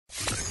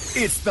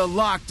It's the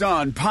Locked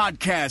On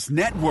Podcast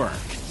Network,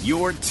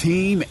 your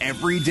team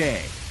every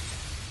day.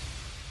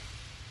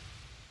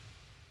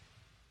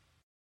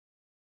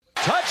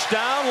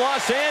 Touchdown,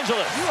 Los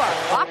Angeles. You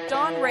are Locked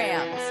On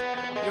Rams,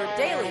 your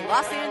daily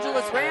Los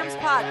Angeles Rams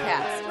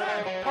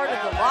podcast. Part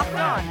of the Locked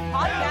On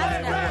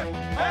Podcast Network,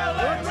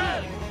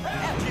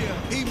 your team every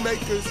day.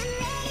 Heatmakers,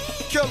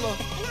 killer.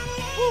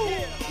 Woo.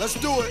 Let's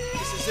do it.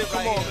 This is it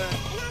right here. Come on, man.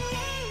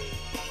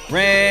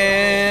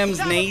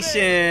 Rams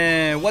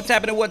Nation, what's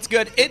happening? What's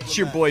good? It's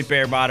your boy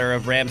Bear Botter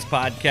of Rams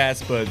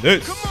Podcast, but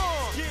this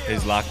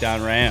is Locked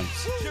On Rams.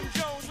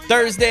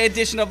 Thursday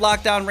edition of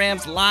Locked On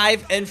Rams,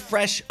 live and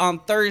fresh on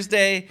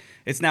Thursday.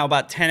 It's now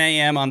about 10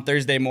 a.m. on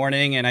Thursday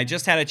morning, and I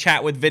just had a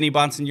chat with Vinny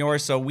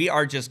Bonsignore, so we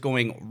are just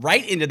going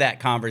right into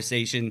that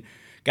conversation.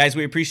 Guys,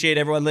 we appreciate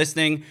everyone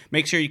listening.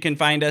 Make sure you can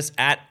find us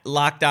at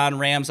Locked On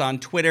Rams on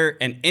Twitter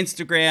and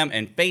Instagram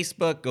and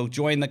Facebook. Go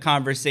join the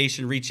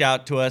conversation. Reach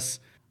out to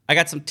us. I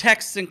got some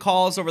texts and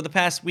calls over the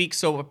past week,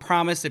 so I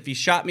promise if you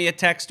shot me a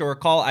text or a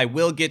call, I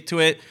will get to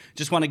it.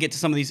 Just want to get to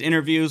some of these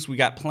interviews. We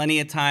got plenty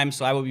of time,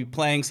 so I will be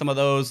playing some of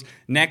those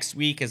next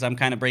week as I'm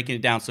kind of breaking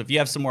it down. So if you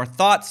have some more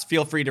thoughts,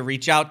 feel free to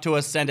reach out to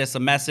us, send us a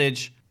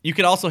message. You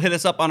can also hit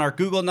us up on our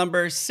Google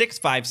number,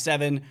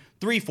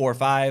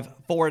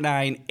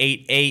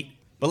 657-345-4988.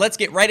 But let's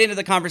get right into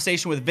the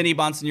conversation with Vinny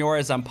Bonsignore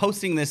as I'm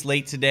posting this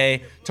late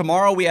today.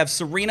 Tomorrow we have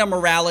Serena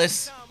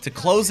Morales to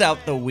close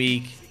out the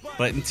week.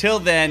 But until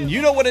then,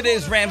 you know what it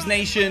is, Rams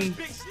Nation.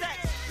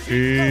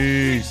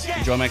 Peace.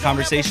 Enjoy my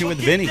conversation with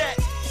Vinny.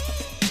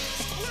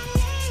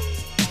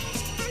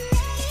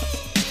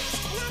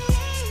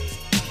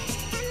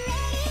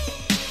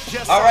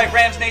 All right,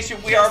 Rams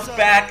Nation, we are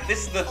back.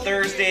 This is the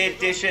Thursday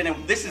edition,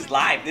 and this is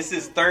live. This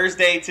is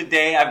Thursday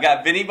today. I've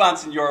got Vinny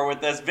Bonsignore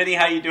with us. Vinny,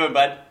 how you doing,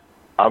 bud?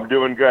 I'm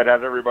doing good.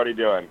 How's everybody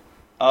doing?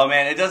 Oh,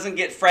 man, it doesn't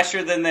get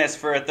fresher than this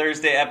for a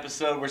Thursday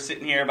episode. We're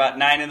sitting here about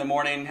 9 in the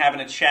morning having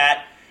a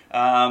chat.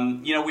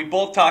 We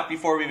both talked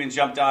before we even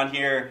jumped on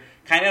here,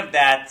 kind of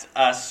that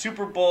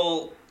Super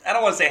Bowl, I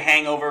don't want to say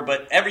hangover,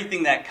 but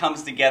everything that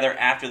comes together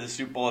after the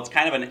Super Bowl. It's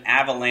kind of an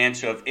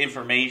avalanche of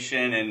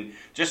information and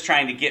just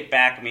trying to get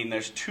back. I mean,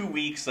 there's 2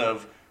 weeks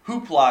of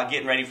hoopla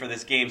getting ready for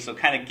this game, so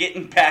kind of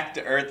getting back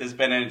to earth has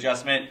been an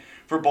adjustment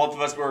for both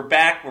of us. We're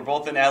back. We're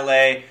both in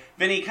L.A.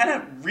 Vinny, kind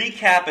of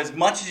recap as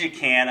much as you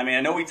can. I mean,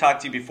 I know we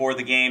talked to you before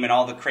the game and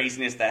all the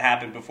craziness that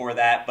happened before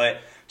that,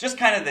 but just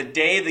kind of the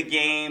day of the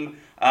game,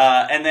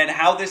 and then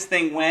how this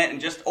thing went, and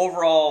just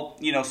overall,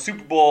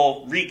 Super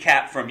Bowl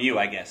recap from you,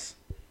 I guess.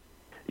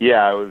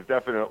 Yeah, it was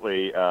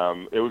definitely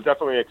an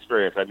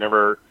experience. I've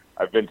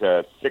been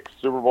to 6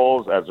 Super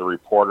Bowls as a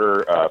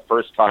reporter.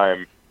 First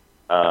time,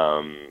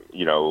 covering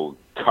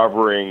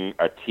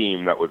a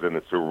team that was in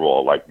the Super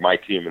Bowl, like my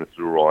team in the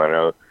Super Bowl. I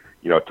know,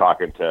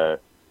 talking to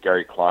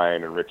Gary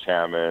Klein and Rich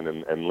Hammond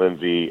and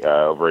Lindsay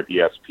over at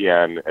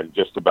ESPN, and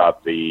just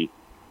about the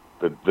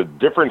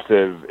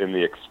differences in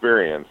the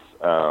experience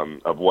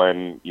of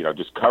when,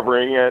 just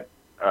covering the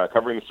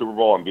Super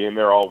Bowl and being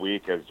there all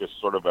week as just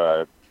sort of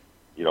a,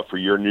 for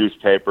your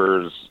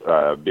newspapers,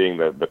 being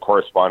the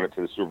correspondent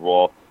to the Super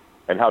Bowl,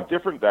 and how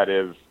different that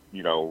is,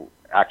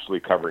 actually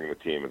covering the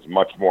team. Is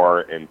much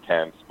more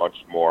intense,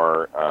 much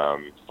more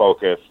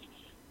focused,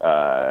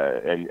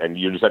 and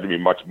you just have to be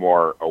much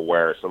more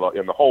aware. So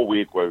the whole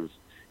week was,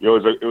 it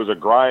was a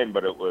grind,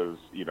 but it was,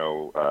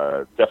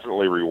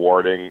 definitely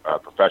rewarding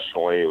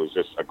professionally. It was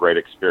just a great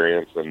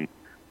experience. And,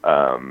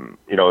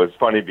 it's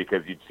funny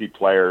because you'd see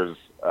players,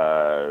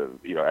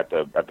 at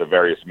the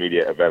various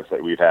media events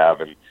that we'd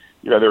have. And,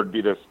 there would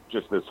be this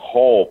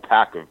whole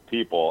pack of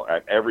people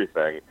at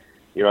everything.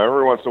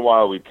 Every once in a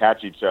while we'd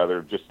catch each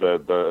other, just a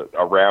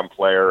Ram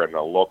player and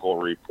a local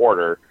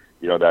reporter,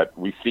 that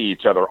we see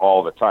each other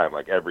all the time,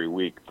 like every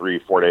week,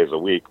 3-4 days a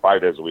week,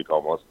 5 days a week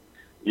almost,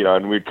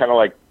 and we'd kind of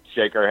like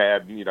shake our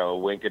head,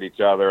 wink at each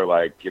other,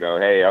 like,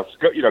 hey, let's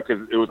go,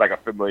 because it was like a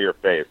familiar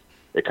face.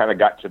 It kind of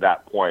got to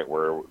that point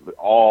where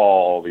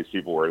all these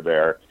people were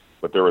there,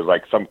 but there was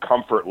like some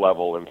comfort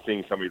level in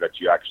seeing somebody that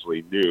you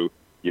actually knew,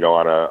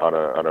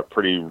 on a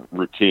pretty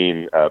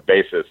routine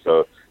basis.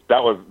 So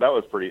that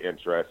was pretty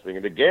interesting.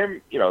 And the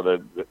game,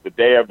 the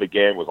day of the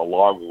game was a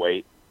long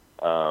wait.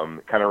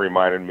 Kind of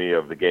reminded me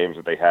of the games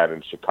that they had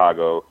in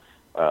Chicago,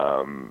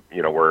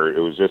 where it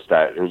was just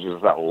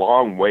that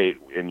long wait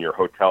in your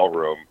hotel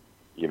room,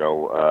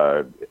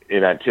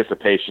 in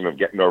anticipation of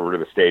getting over to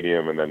the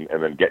stadium and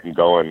then getting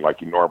going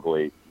like you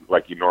normally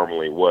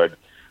would.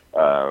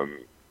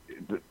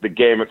 The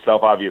game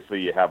itself, obviously,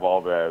 you have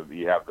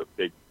the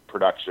big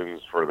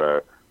productions for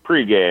the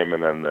pregame,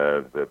 and then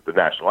the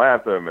national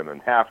anthem, and then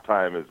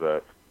halftime is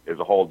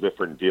a whole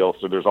different deal.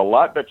 So there's a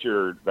lot that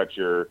you're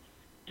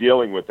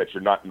dealing with that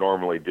you're not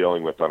normally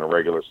dealing with on a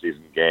regular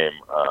season game.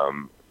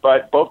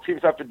 But both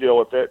teams have to deal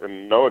with it,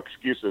 and no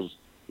excuses,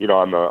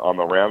 on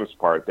the Rams'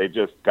 part. They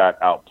just got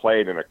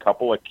outplayed in a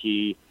couple of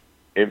key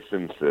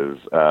instances.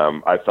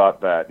 I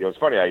thought that it was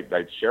funny. I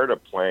shared a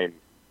plane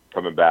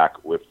coming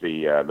back with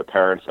the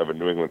parents of a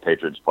New England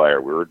Patriots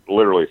player. We were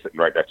literally sitting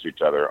right next to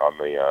each other on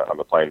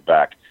the plane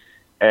back,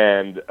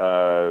 And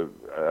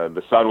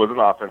the son was an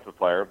offensive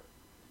player.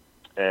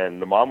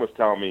 And the mom was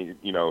telling me,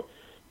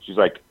 she's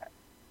like,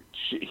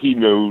 he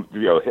knew,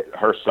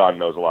 her son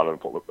knows a lot of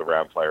the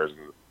Ram players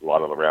and a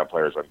lot of the Ram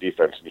players on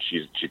defense. And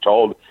she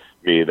told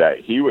me that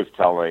he was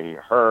telling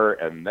her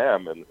and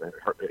them and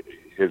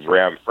his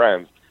Ram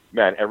friends,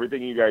 man,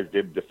 everything you guys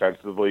did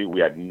defensively, we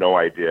had no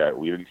idea.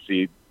 We didn't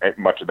see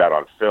much of that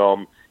on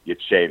film. You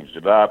changed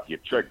it up. You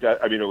tricked us.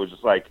 I mean, it was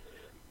just like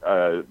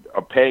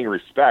paying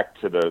respect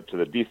to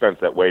the defense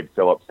that Wade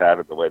Phillips had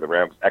and the way the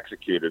Rams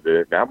executed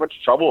it and how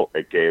much trouble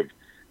it gave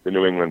the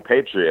New England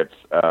Patriots.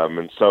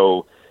 And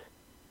so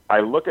I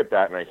look at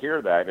that and I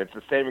hear that, and it's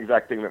the same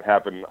exact thing that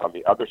happened on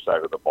the other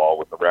side of the ball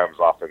with the Rams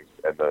offense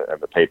and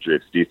the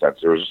Patriots defense.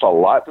 There was just a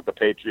lot that the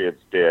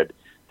Patriots did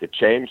to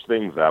change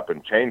things up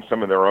and change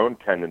some of their own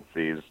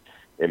tendencies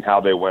in how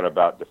they went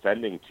about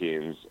defending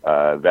teams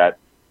that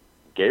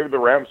gave the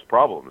Rams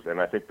problems. And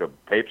I think the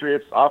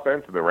Patriots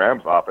offense and the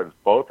Rams offense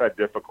both had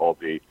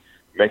difficulty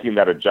making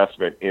that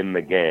adjustment in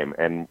the game.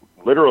 And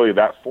literally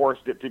that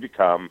forced it to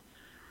become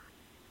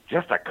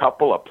just a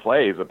couple of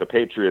plays that the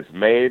Patriots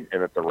made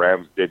and that the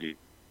Rams didn't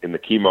in the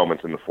key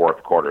moments in the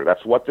fourth quarter.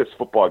 That's what this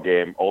football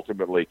game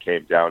ultimately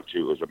came down to.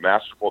 It was a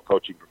masterful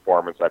coaching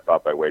performance, I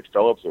thought, by Wade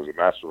Phillips. It was a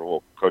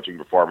masterful coaching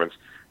performance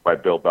by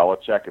Bill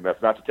Belichick. And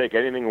that's not to take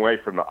anything away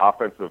from the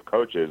offensive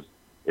coaches.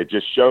 It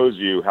just shows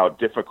you how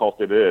difficult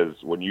it is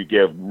when you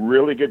give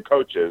really good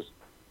coaches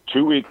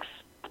 2 weeks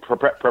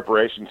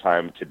preparation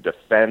time to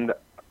defend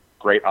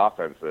great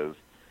offenses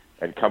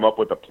and come up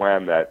with a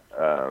plan that,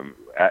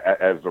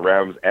 as the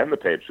Rams and the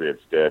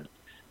Patriots did,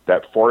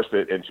 that forced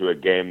it into a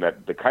game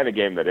that the kind of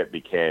game that it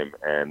became.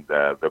 And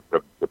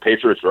the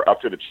Patriots were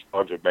up to the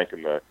challenge of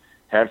making the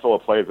handful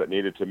of plays that they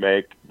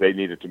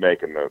needed to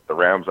make, and the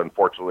Rams,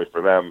 unfortunately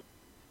for them,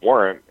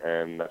 weren't,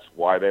 and that's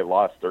why they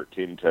lost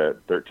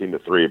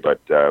 13-3. But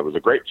it was a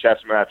great chess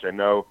match. I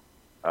know,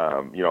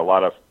 a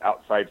lot of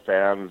outside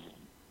fans,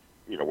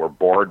 were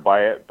bored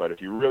by it. But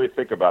if you really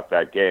think about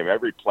that game,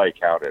 every play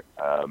counted,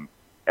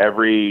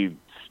 every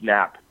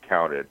snap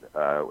counted,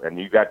 and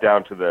you got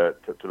down to the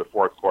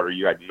fourth quarter,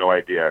 you had no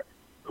idea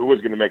who was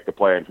going to make the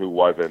play and who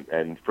wasn't.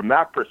 And from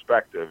that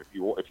perspective,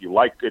 if you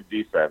like good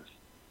defense,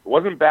 it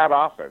wasn't bad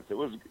offense.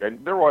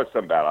 And there was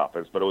some bad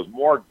offense, but it was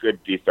more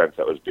good defense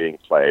that was being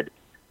played.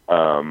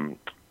 And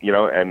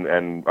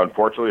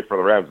unfortunately for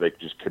the Rams, they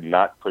just could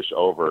not push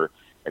over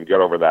and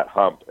get over that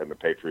hump, and the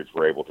Patriots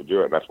were able to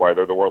do it. And that's why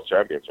they're the world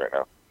champions right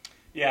now.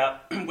 Yeah,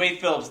 Wade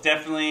Phillips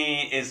definitely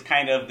is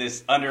kind of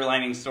this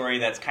underlining story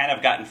that's kind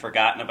of gotten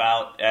forgotten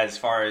about as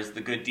far as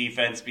the good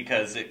defense,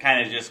 because it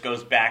kind of just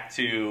goes back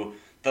to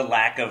the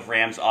lack of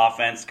Rams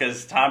offense,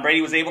 because Tom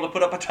Brady was able to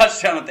put up a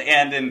touchdown at the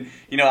end and,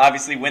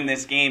 obviously win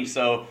this game.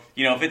 So,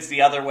 if it's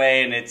the other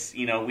way and it's,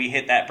 we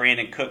hit that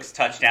Brandon Cooks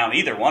touchdown,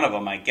 either one of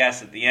them, I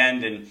guess, at the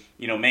end and,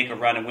 make a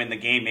run and win the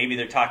game, maybe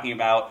they're talking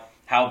about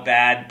how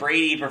bad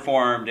Brady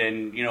performed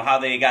and, how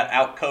they got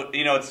out-coached.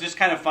 It's just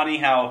kind of funny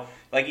how,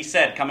 like you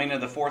said, coming into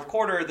the fourth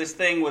quarter, this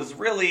thing was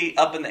really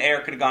up in the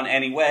air, could have gone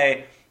any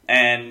way.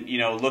 And,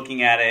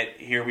 looking at it,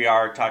 here we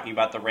are talking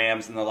about the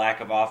Rams and the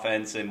lack of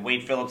offense, and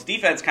Wade Phillips'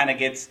 defense kind of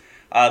gets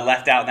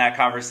left out in that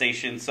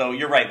conversation. So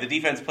you're right, the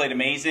defense played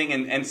amazing,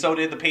 and so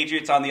did the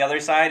Patriots on the other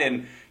side.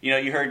 And,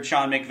 you heard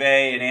Sean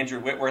McVay and Andrew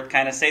Whitworth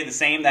kind of say the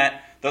same,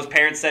 that those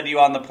parents said to you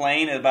on the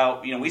plane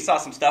about, we saw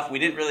some stuff we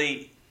didn't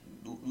really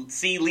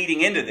see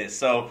leading into this.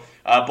 So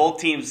both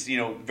teams,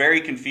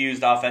 very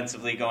confused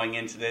offensively going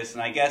into this.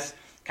 And I guess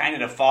kind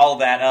of to follow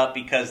that up,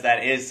 because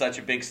that is such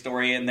a big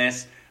story in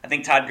this, I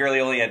think Todd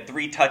Gurley only had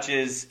 3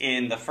 touches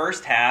in the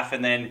first half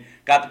and then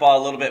got the ball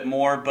a little bit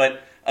more.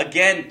 But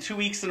again, 2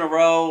 weeks in a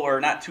row,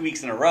 or not 2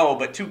 weeks in a row,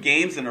 but 2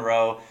 games in a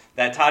row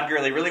that Todd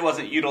Gurley really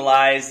wasn't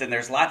utilized. And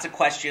there's lots of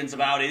questions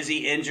about, is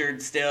he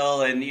injured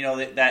still? And,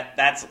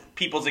 that's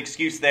people's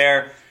excuse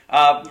there.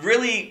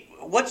 Really,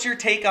 what's your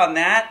take on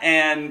that?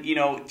 And,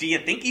 do you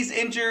think he's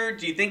injured?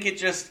 Do you think it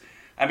just,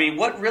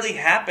 what really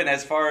happened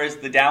as far as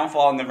the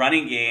downfall in the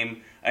running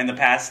game in the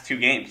past 2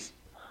 games?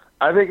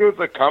 I think it was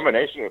a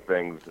combination of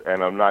things,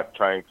 and I'm not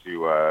trying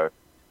to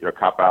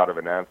cop out of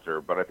an answer,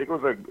 but I think it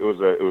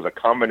was a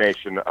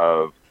combination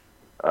of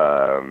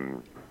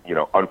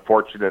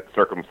unfortunate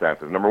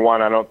circumstances. Number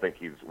one, I don't think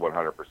he's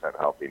 100%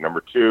 healthy.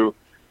 Number two,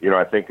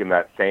 I think in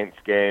that Saints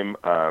game,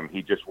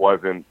 he just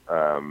wasn't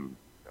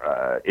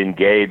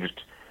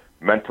engaged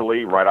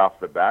mentally right off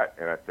the bat,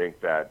 and I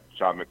think that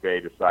Sean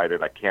McVay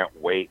decided, I can't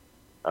wait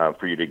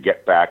for you to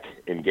get back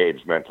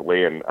engaged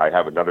mentally. And I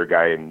have another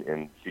guy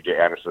in C.J.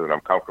 Anderson that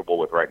I'm comfortable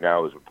with right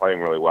now who's been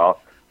playing really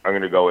well. I'm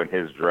going to go in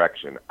his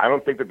direction. I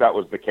don't think that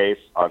was the case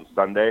on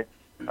Sunday.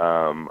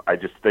 I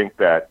just think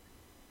that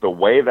the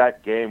way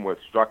that game was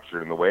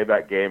structured and the way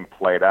that game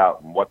played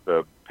out and what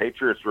the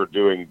Patriots were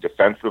doing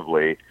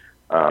defensively,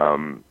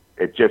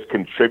 it just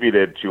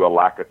contributed to a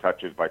lack of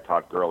touches by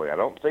Todd Gurley. I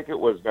don't think it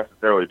was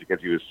necessarily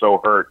because he was so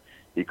hurt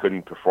he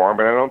couldn't perform,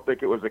 and I don't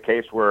think it was a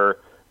case where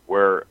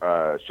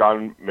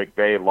Sean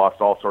McVay lost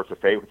all sorts of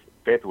faith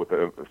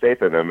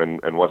in him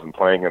and wasn't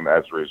playing him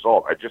as a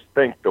result. I just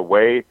think the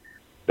way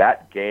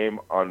that game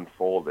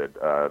unfolded,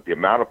 the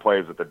amount of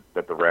plays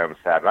that the Rams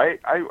had.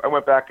 I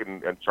went back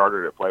and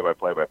charted it play by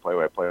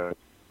play.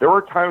 There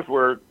were times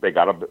where they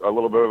got a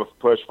little bit of a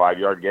push,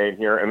 5-yard gain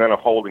here, and then a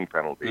holding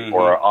penalty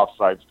or an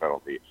offsides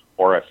penalty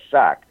or a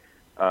sack.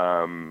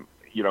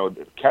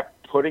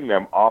 Kept putting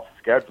them off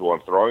schedule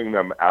and throwing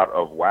them out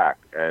of whack.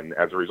 And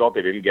as a result,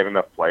 they didn't get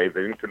enough plays.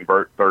 They didn't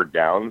convert third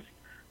downs.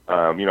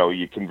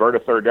 You convert a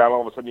third down,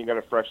 all of a sudden you got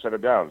a fresh set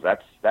of downs.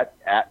 That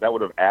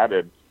would have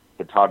added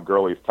to Todd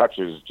Gurley's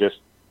touches just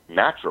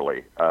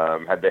naturally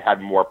had they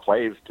had more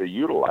plays to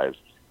utilize.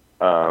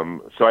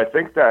 So I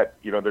think that,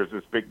 there's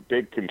this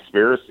big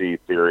conspiracy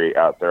theory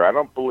out there. I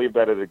don't believe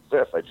that it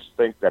exists. I just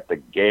think that the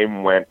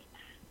game went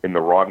in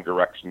the wrong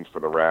direction for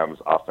the Rams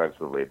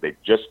offensively. They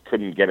just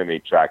couldn't get any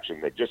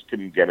traction. They just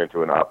couldn't get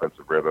into an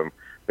offensive rhythm.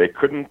 They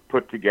couldn't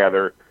put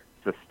together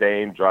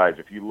sustained drives.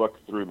 If you look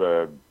through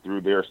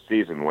their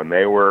season, when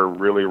they were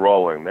really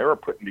rolling, they were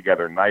putting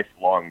together nice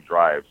long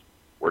drives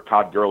where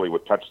Todd Gurley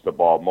would touch the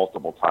ball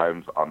multiple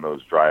times on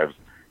those drives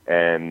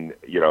and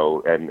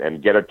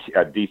get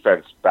a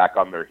defense back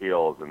on their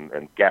heels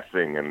and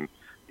guessing and,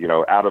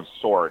 out of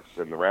sorts.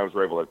 And the Rams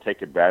were able to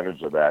take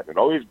advantage of that. It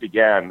always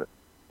began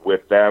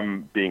with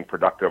them being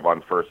productive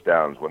on first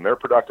downs. When they're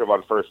productive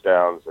on first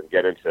downs and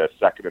get into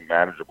second and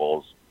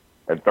manageables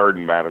and third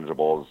and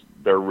manageables,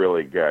 they're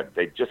really good.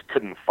 They just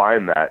couldn't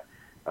find that.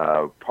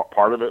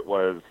 Part of it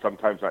was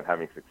sometimes not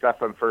having success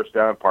on first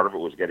down. Part of it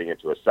was getting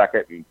into a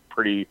second and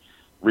pretty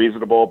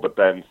reasonable, but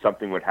then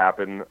something would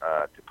happen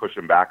to push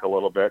them back a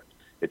little bit.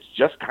 It's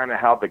just kind of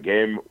how the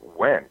game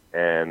went.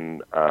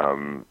 And,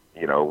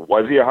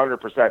 was he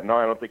 100%? No,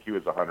 I don't think he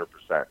was 100%.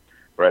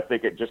 But I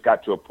think it just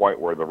got to a point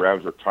where the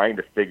Rams were trying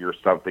to figure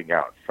something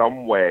out,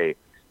 some way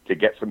to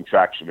get some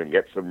traction and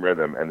get some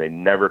rhythm, and they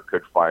never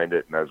could find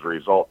it. And as a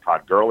result,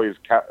 Todd Gurley's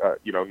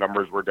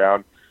numbers were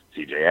down.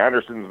 C.J.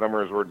 Anderson's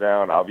numbers were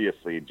down.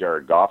 Obviously,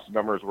 Jared Goff's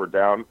numbers were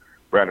down.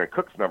 Brandon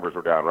Cook's numbers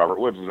were down. Robert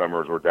Woods'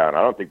 numbers were down.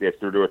 I don't think they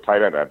threw to a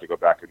tight end. I have to go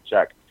back and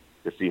check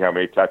to see how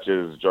many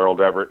touches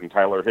Gerald Everett and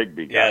Tyler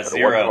Higbee got. Yeah,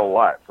 zero. It wasn't a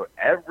lot. So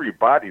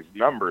everybody's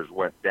numbers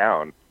went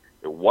down.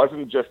 It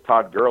wasn't just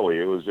Todd Gurley.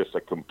 It was just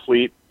a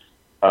complete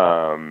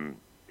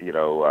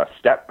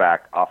step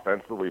back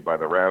offensively by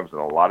the Rams,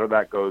 and a lot of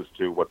that goes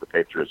to what the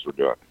Patriots were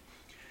doing.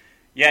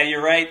 Yeah,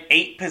 you're right.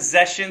 8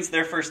 possessions,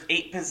 their first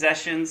 8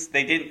 possessions.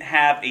 They didn't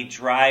have a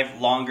drive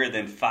longer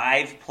than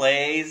 5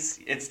 plays.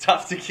 It's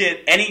tough to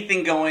get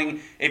anything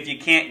going if you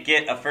can't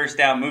get a first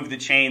down, move the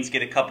chains,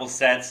 get a couple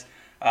sets.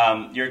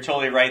 You're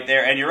totally right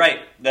there. And you're right,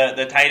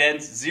 the tight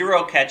ends,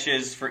 0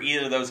 catches for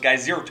either of those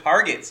guys, 0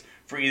 targets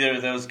for either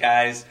of those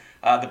guys.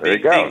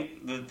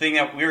 The thing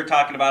that we were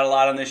talking about a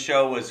lot on this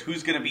show was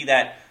who's going to be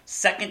that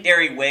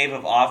secondary wave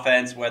of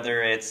offense,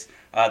 whether it's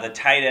the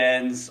tight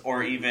ends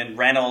or even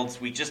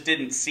Reynolds. We just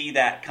didn't see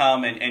that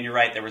come, and you're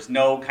right, there was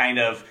no kind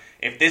of,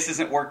 if this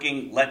isn't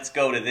working, let's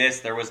go to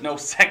this. There was no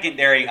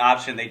secondary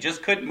option. They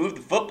just couldn't move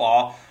the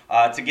football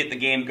to get the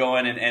game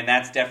going, and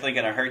that's definitely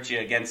going to hurt you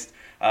against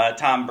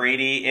Tom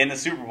Brady in the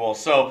Super Bowl.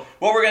 So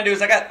what we're going to do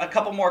is I got a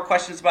couple more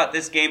questions about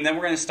this game. Then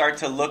we're going to start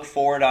to look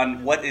forward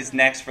on what is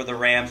next for the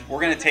Rams.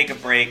 We're going to take a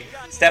break,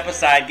 step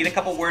aside, get a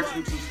couple words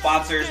from some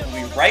sponsors.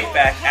 We'll be right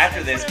back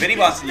after this. Vinny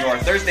Bonsignore,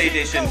 Thursday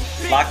edition,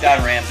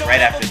 Lockdown Rams, right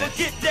after this.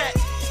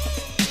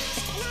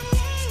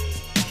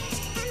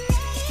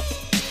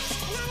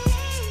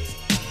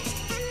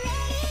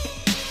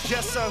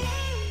 Yes, sir.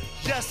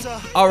 Yes,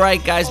 sir. All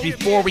right, guys,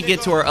 before we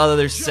get to our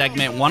other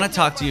segment, want to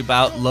talk to you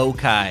about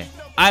Lokai.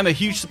 I'm a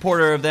huge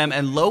supporter of them,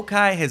 and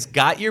Lokai has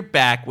got your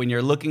back when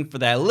you're looking for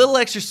that little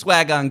extra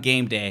swag on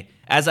game day.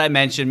 As I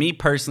mentioned, me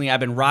personally, I've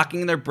been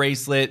rocking their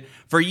bracelet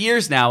for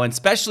years now, and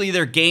especially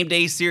their game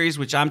day series,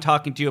 which I'm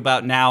talking to you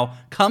about now,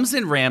 comes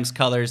in Rams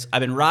colors.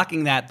 I've been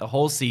rocking that the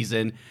whole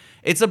season.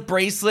 It's a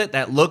bracelet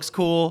that looks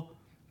cool,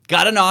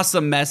 got an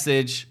awesome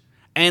message,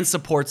 and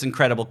supports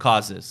incredible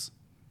causes.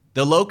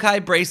 The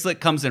Lokai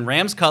bracelet comes in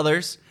Rams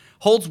colors,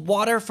 holds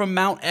water from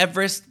Mount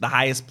Everest, the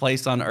highest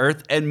place on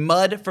Earth, and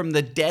mud from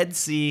the Dead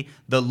Sea,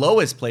 the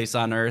lowest place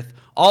on Earth,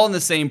 all in the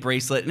same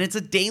bracelet. And it's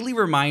a daily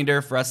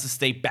reminder for us to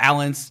stay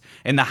balanced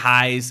in the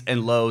highs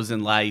and lows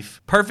in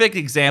life. Perfect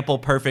example,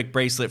 perfect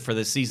bracelet for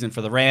this season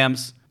for the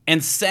Rams.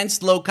 And since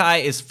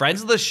Lokai is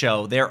friends of the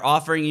show, they're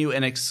offering you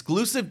an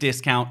exclusive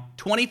discount,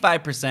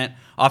 25%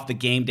 off the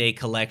game day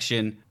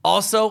collection.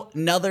 Also,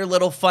 another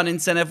little fun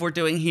incentive we're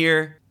doing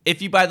here.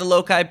 If you buy the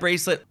Lokai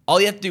bracelet, all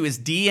you have to do is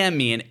DM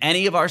me in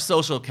any of our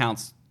social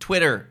accounts,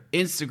 Twitter,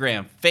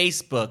 Instagram,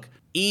 Facebook,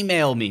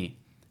 email me.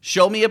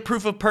 Show me a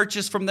proof of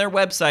purchase from their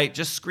website,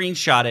 just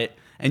screenshot it,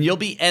 and you'll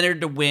be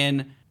entered to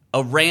win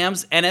a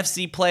Rams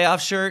NFC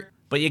playoff shirt,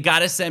 but you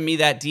gotta send me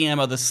that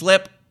DM of the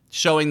slip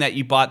showing that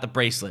you bought the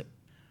bracelet.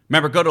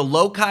 Remember, go to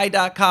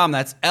lokai.com,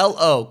 that's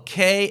LOKAI.com,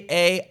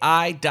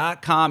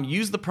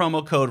 use the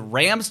promo code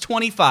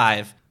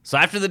RAMS25. So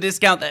after the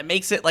discount, that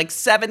makes it like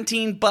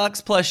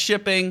 $17 plus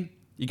shipping.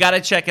 You got to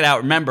check it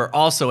out. Remember,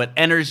 also, it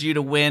enters you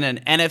to win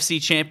an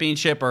NFC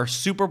championship or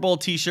Super Bowl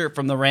t-shirt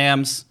from the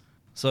Rams.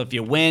 So if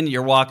you win,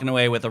 you're walking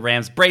away with a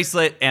Rams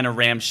bracelet and a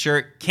Rams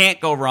shirt.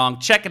 Can't go wrong.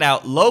 Check it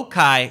out,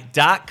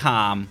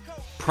 lokai.com,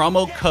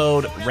 promo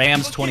code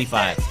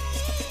RAMS25.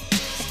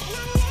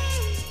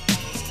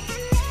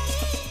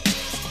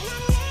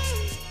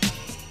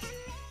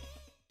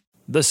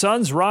 The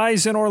Suns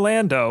rise in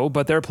Orlando,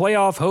 but their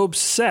playoff hopes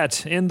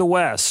set in the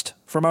West.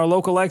 From our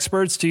local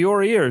experts to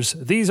your ears,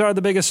 these are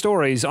the biggest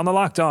stories on the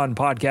Locked On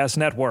Podcast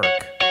Network.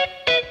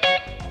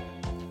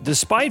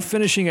 Despite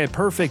finishing a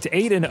perfect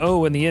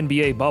 8-0 in the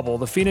NBA bubble,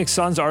 the Phoenix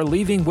Suns are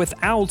leaving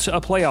without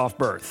a playoff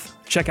berth.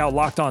 Check out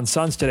Locked On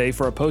Suns today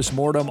for a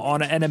post-mortem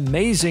on an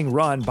amazing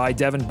run by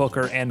Devin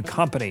Booker and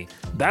company.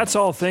 That's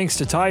all thanks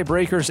to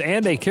tiebreakers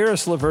and a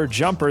Karis LeVert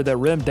jumper that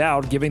rimmed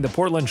out, giving the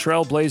Portland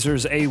Trail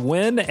Blazers a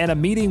win and a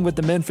meeting with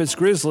the Memphis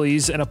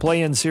Grizzlies in a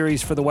play-in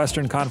series for the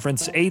Western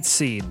Conference 8th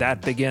seed.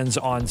 That begins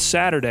on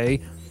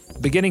Saturday.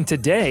 Beginning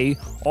today,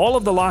 all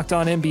of the Locked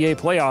On NBA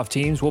playoff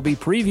teams will be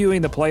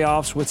previewing the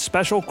playoffs with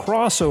special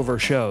crossover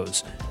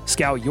shows.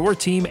 Scout your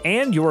team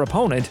and your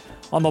opponent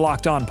on the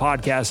Locked On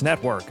Podcast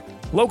Network.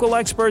 Local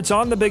experts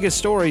on the biggest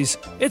stories.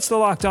 It's the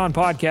Locked On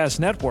Podcast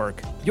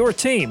Network. Your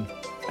team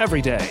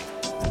every day.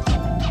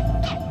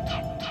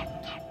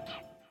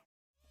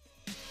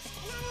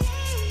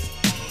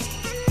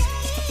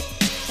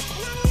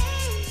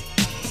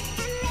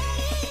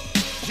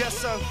 Yes,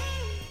 sir.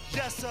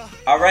 Yes, sir.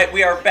 All right,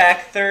 we are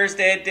back.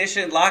 Thursday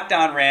edition, Locked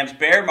On Rams.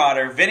 Bear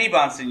Motter, Vinny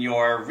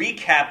Bonsignore,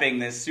 recapping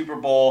this Super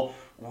Bowl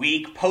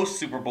week,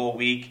 post-Super Bowl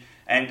week,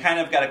 and kind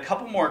of got a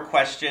couple more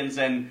questions.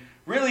 And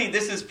really,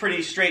 this is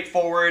pretty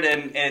straightforward,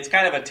 and it's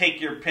kind of a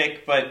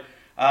take-your-pick, but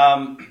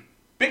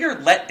bigger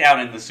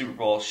letdown in the Super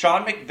Bowl,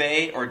 Sean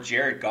McVay or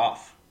Jared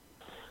Goff?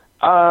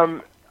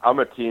 I'm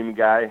a team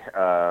guy.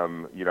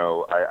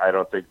 I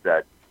don't think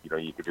that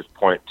you could just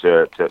point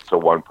to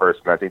one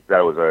person. I think that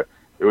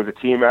it was a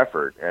team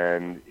effort,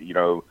 and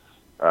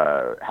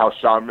how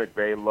Sean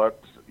McVay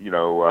looked,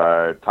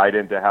 tied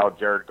into how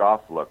Jared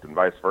Goff looked, and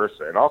vice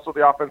versa, and also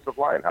the offensive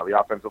line, how the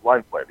offensive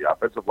line played. The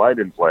offensive line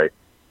didn't play,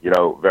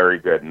 very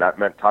good, and that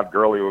meant Todd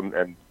Gurley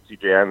and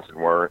C.J. Anderson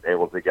weren't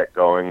able to get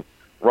going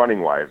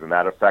running wise, and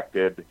that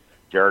affected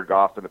Jared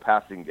Goff in the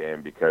passing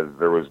game because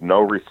there was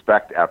no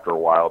respect after a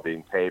while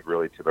being paid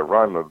really to the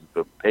run.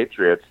 The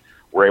Patriots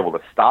were able to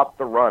stop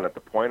the run at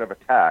the point of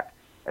attack,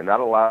 and that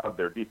allowed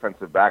their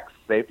defensive backs,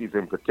 safeties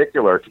in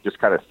particular, to just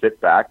kind of sit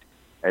back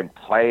and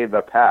play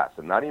the pass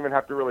and not even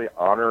have to really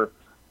honor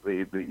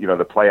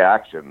the play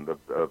action.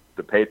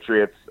 The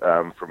Patriots,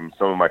 from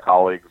some of my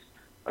colleagues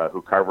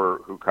who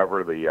cover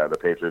the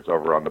Patriots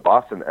over on the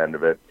Boston end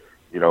of it,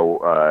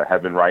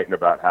 have been writing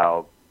about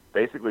how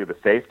basically the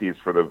safeties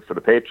for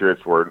the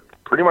Patriots were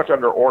pretty much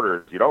under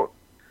orders. You don't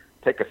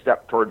take a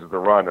step towards the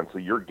run until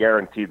you're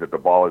guaranteed that the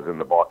ball is in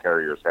the ball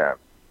carrier's hands.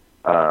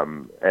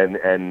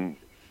 And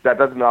that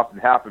doesn't often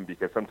happen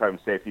because sometimes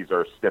safeties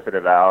are stiffing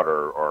it out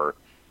or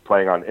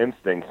playing on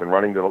instincts and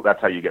running. That's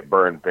how you get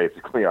burned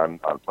basically on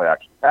play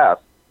action pass.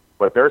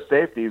 But their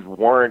safeties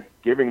weren't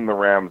giving the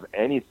Rams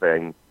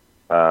anything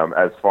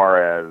as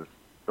far as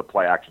the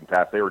play action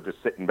pass. They were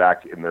just sitting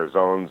back in their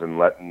zones and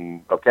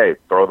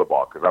throw the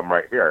ball because I'm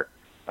right here.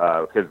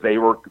 Because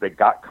they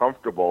got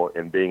comfortable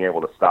in being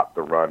able to stop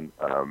the run,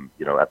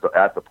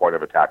 at the point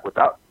of attack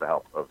without the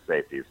help of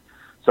safeties.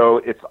 So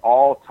it's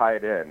all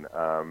tied in.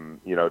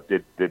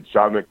 Did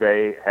Sean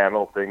McVay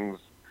handle things,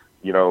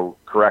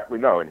 correctly?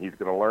 No, and he's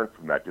going to learn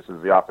from that, just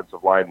as the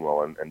offensive line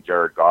will and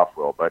Jared Goff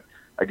will. But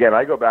again,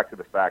 I go back to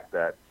the fact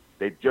that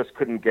they just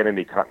couldn't get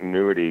any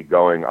continuity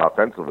going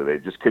offensively. They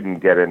just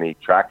couldn't get any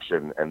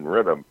traction and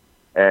rhythm.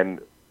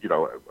 And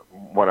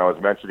when I was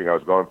mentioning, I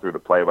was going through the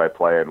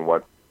play-by-play and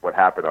what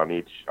happened on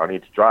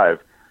each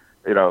drive.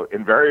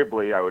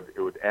 Invariably it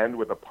would end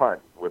with a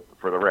punt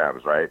for the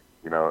Rams, right?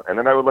 And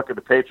then I would look at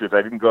the Patriots.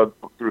 I didn't go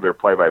through their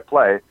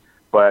play-by-play,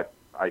 but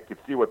I could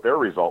see what their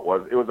result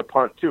was. It was a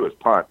punt too. It was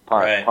punt.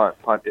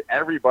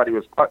 Everybody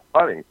was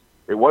punting.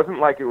 It wasn't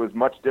like it was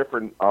much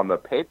different on the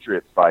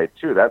Patriots side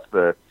too. That's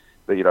the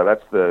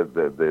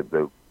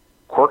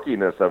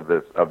quirkiness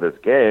of this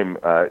game.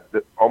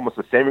 Almost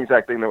the same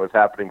exact thing that was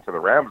happening to the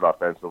Rams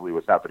offensively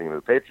was happening to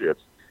the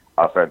Patriots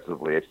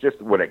offensively. It's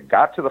just when it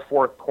got to the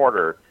fourth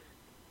quarter,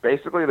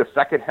 basically the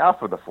second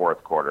half of the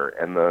fourth quarter,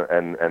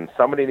 and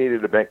somebody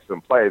needed to make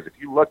some plays. If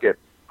you look at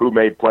who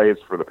made plays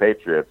for the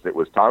Patriots, it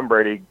was Tom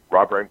Brady,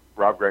 Rob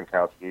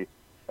Gronkowski,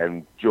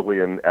 and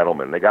Julian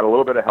Edelman. They got a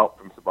little bit of help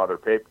from some other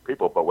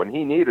people, but when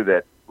he needed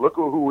it, look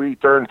who he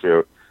turned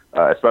to,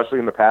 especially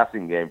in the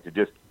passing game, to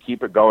just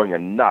keep it going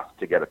enough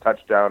to get a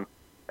touchdown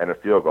and a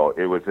field goal.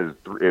 It was his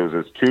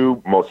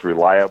two most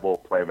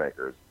reliable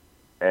playmakers.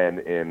 And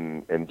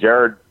in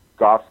Jared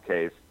Goff's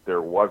case,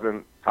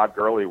 Todd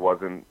Gurley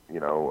wasn't,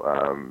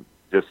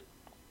 just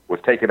was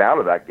taken out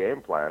of that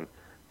game plan,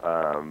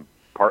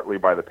 partly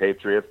by the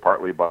Patriots,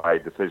 partly by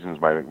decisions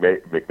by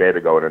McVay to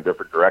go in a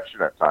different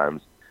direction at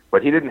times.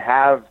 But he didn't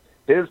have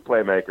his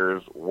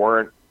playmakers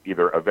weren't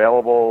either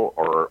available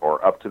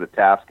or up to the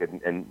task,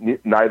 and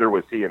neither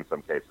was he in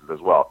some cases as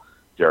well,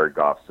 Jared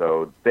Goff.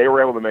 So they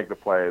were able to make the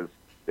plays.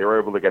 They were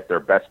able to get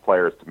their best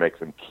players to make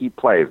some key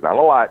plays, not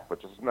a lot,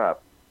 but just enough,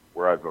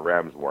 whereas the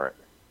Rams weren't.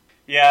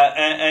 Yeah,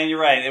 and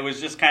you're right. It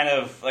was just kind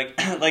of like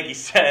like you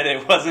said,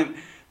 it wasn't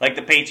like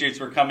the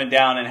Patriots were coming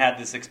down and had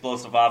this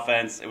explosive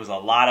offense. It was a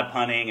lot of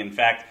punting. In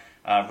fact,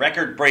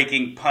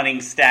 record-breaking punting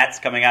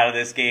stats coming out of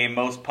this game.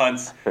 Most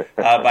punts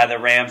by the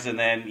Rams, and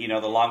then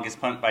the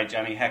longest punt by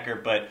Johnny Hecker.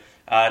 But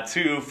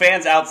to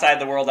fans outside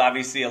the world,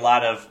 obviously a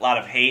lot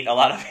of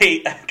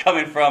hate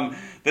coming from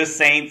the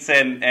Saints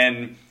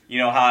and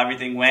how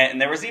everything went.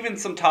 And there was even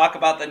some talk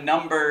about the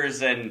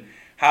numbers and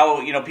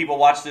how people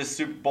watch this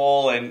Super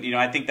Bowl, and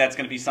I think that's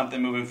going to be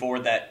something moving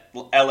forward that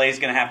LA is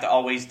going to have to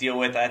always deal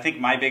with. I think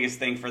my biggest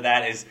thing for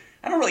that is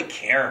I don't really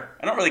care.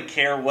 I don't really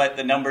care what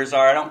the numbers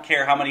are. I don't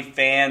care how many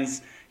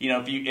fans.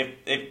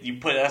 If you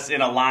put us in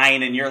a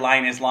line and your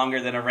line is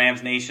longer than a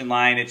Rams Nation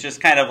line, it's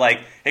just kind of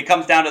like it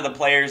comes down to the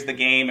players, the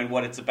game, and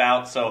what it's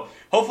about. So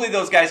hopefully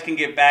those guys can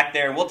get back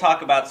there, and we'll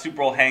talk about Super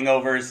Bowl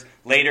hangovers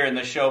later in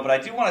the show. But I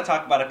do want to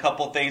talk about a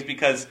couple things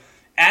because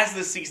as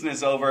the season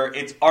is over,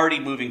 it's already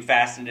moving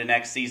fast into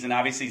next season.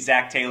 Obviously,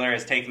 Zach Taylor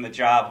has taken the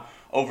job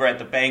over at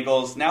the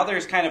Bengals. Now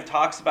there's kind of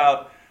talks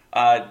about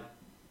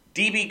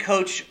DB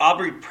coach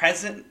Aubrey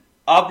Pleasant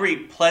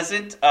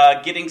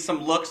getting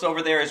some looks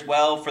over there as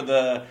well for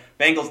the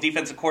Bengals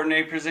defensive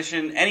coordinator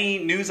position. Any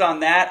news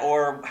on that,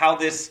 or how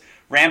this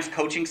Rams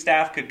coaching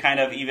staff could kind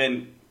of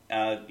even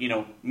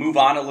move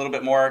on a little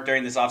bit more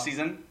during this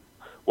offseason?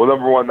 Well,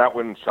 number one, that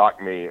wouldn't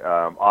shock me.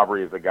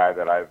 Aubrey is a guy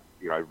that I've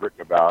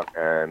written about,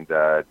 and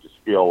just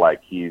feel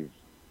like he's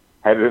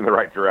headed in the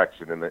right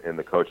direction in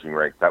the coaching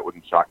ranks. That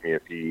wouldn't shock me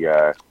if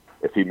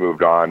he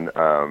moved on.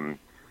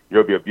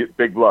 It'll be a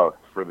big blow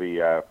for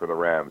the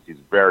Rams. He's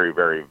very,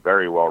 very,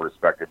 very well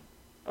respected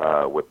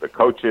with the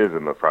coaches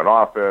in the front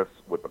office,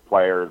 with the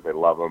players. They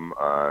love him,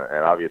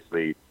 and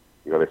obviously,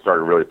 they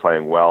started really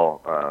playing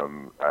well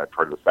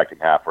toward the second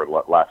half or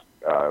last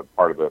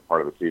part of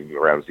the season. The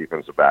Rams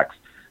defensive backs.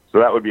 So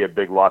that would be a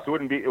big loss. It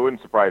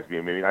wouldn't surprise me.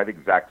 I mean, I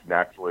think Zach's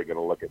naturally going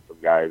to look at some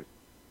guys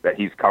that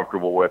he's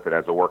comfortable with and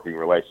has a working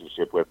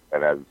relationship with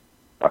and has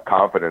a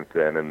confidence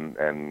in.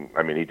 And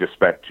I mean, he just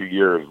spent 2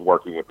 years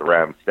working with the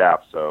Rams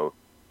staff, so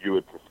you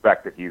would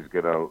suspect that he's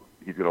gonna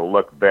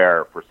look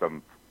there for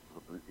some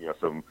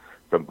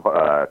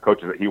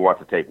coaches that he wants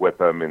to take with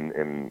him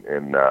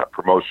in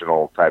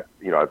promotional type,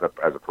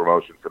 as a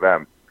promotion for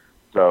them.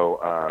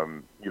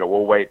 So,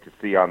 we'll wait to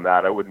see on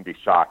that. I wouldn't be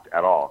shocked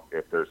at all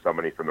if there's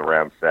somebody from the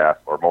Rams staff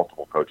or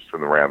multiple coaches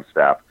from the Rams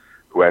staff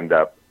who end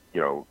up,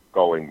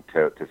 going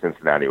to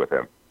Cincinnati with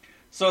him.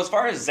 So as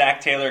far as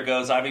Zach Taylor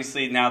goes,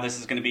 obviously now this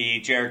is going to be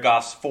Jared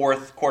Goff's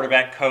fourth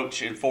quarterback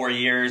coach in 4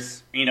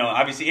 years.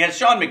 Obviously he has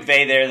Sean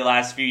McVay there the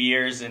last few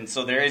years, and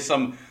so there is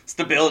some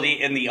stability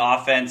in the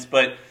offense.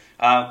 But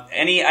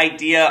any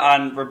idea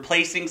on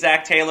replacing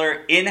Zach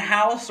Taylor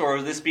in-house, or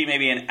would this be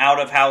maybe an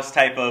out-of-house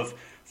type of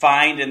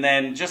find? And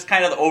then just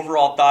kind of the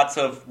overall thoughts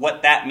of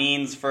what that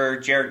means for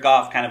Jared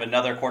Goff, kind of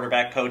another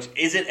quarterback coach.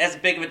 Is it as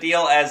big of a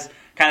deal as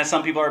kind of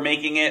some people are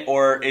making it,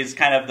 or is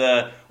kind of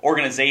the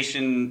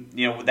organization,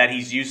 that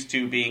he's used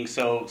to being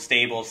so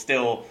stable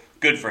still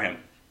good for him?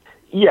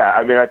 Yeah,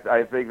 I mean,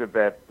 I think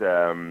that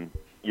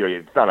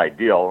it's not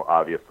ideal,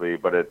 obviously,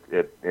 but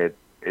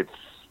it's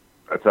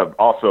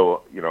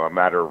also a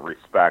matter of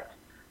respect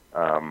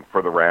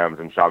for the Rams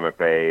and Sean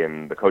McVay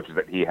and the coaches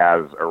that he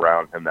has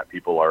around him, that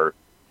people are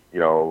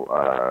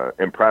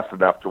impressed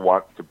enough to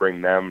want to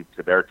bring them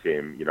to their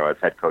team, as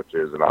head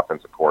coaches and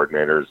offensive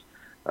coordinators.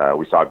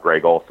 We saw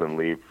Greg Olson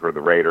leave for the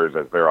Raiders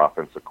as their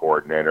offensive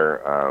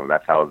coordinator.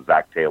 That's how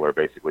Zach Taylor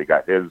basically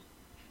got his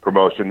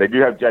promotion. They do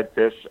have Jed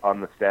Fish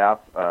on the staff.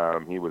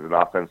 He was an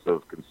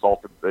offensive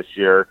consultant this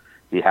year.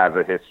 He has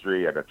a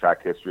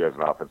track history as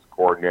an offensive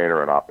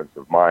coordinator, an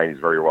offensive mind. He's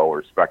very well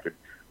respected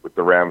with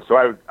the Rams. So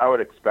I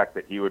would expect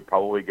that he would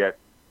probably get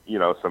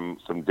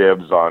some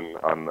dibs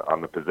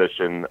on the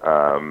position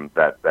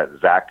that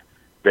Zach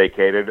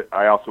vacated.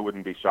 I also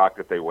wouldn't be shocked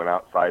if they went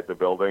outside the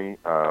building.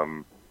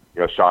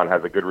 Sean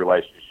has a good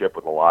relationship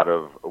with a lot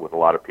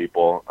of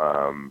people.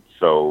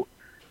 So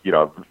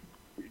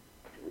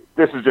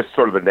this is just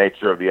sort of the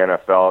nature of the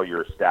NFL.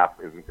 Your staff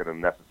isn't going to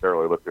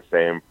necessarily look the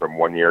same from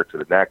one year to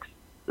the next.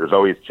 There's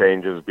always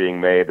changes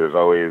being made. There's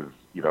always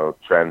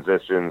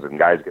transitions and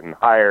guys getting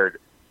hired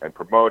and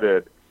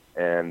promoted.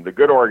 And the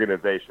good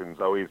organizations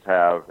always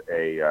have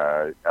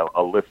a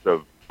list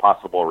of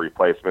possible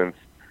replacements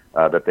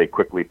that they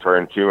quickly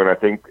turn to. And I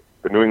think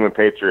the New England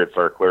Patriots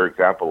are a clear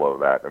example of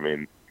that. I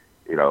mean,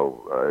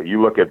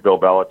 you look at Bill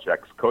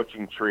Belichick's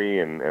coaching tree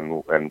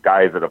and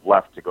guys that have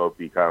left to go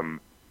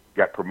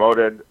get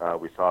promoted.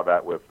 We saw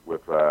that with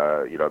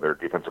their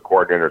defensive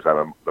coordinators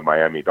on the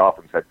Miami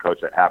Dolphins head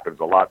coach. That happens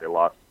a lot. They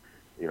lost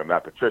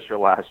Matt Patricia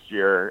last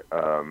year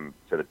to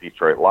the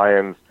Detroit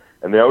Lions.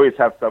 And they always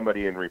have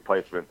somebody in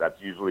replacement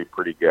that's usually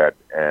pretty good.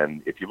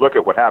 And if you look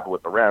at what happened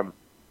with the Rams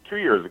 2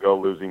 years ago,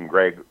 losing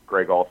Greg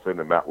Olson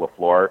and Matt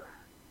LaFleur,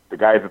 the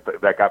guys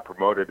that got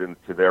promoted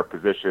into their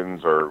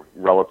positions are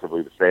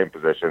relatively the same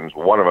positions.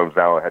 One of them is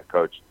now a head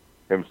coach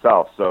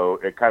himself. So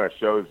it kind of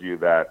shows you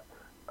that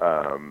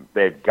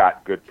they've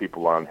got good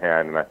people on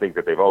hand, and I think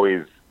that they've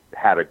always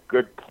had a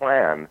good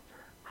plan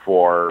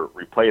for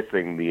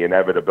replacing the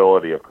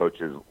inevitability of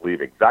coaches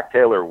leaving. Zach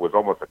Taylor was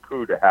almost a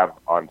coup to have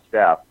on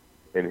staff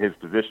in his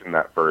position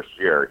that first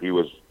year. He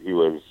was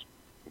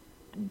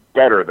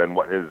better than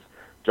what his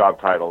job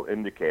title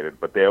indicated,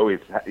 but they always,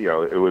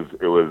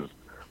 it was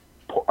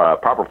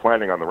proper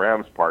planning on the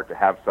Rams' part to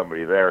have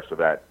somebody there so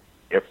that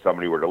if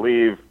somebody were to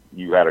leave,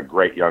 you had a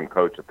great young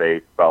coach that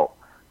they felt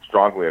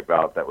strongly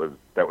about that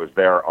was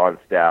there on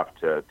staff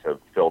to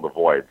fill the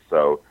void.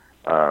 So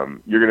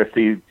you're going to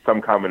see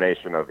some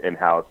combination of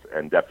in-house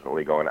and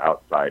definitely going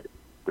outside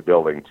the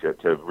building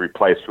to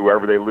replace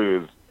whoever they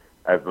lose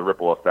as the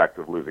ripple effect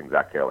of losing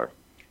Zach Taylor.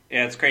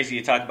 Yeah, it's crazy.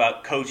 You talk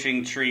about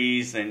coaching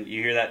trees, and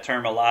you hear that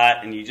term a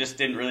lot, and you just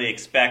didn't really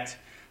expect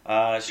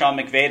Sean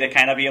McVay to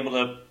kind of be able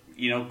to,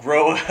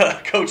 grow a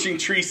coaching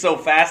tree so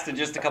fast in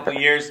just a couple of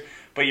years.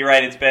 But you're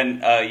right, it's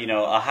been,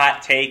 a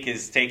hot take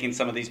is taking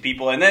some of these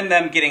people, and then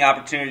them getting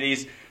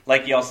opportunities,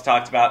 like you also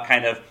talked about,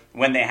 kind of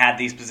when they had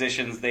these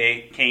positions,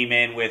 they came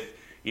in with,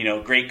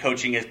 great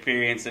coaching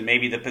experience, and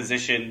maybe the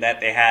position that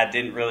they had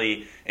didn't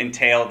really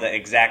entail the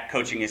exact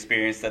coaching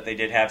experience that they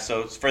did have.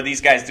 So for these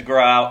guys to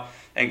grow out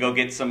and go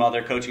get some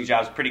other coaching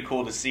jobs, pretty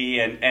cool to see.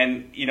 And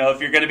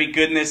if you're going to be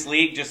good in this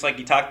league, just like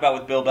you talked about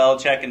with Bill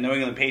Belichick and New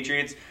England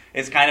Patriots,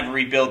 it's kind of a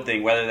rebuild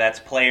thing, whether that's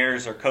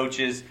players or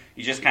coaches.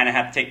 You just kind of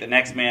have to take the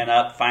next man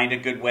up, find a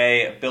good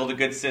way, build a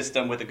good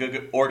system with a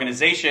good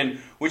organization,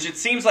 which it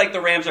seems like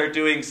the Rams are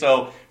doing.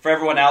 So for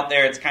everyone out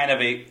there, it's kind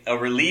of a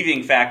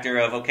relieving factor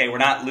of, okay, we're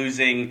not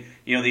losing,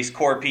 these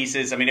core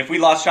pieces. I mean, if we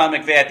lost Sean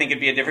McVay, I think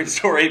it'd be a different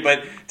story.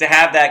 But to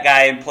have that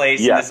guy in place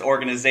in this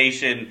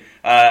organization,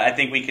 I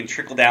think we can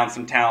trickle down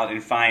some talent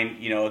and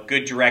find, a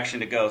good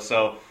direction to go.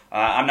 So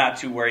I'm not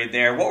too worried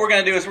there. What we're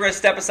going to do is we're going to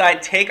step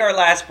aside, take our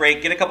last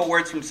break, get a couple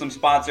words from some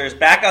sponsors.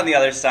 Back on the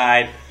other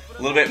side,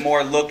 a little bit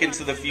more look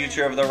into the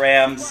future of the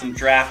Rams, some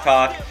draft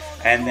talk,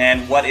 and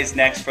then what is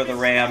next for the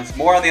Rams.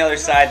 More on the other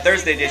side,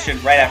 Thursday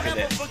edition, right after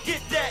this.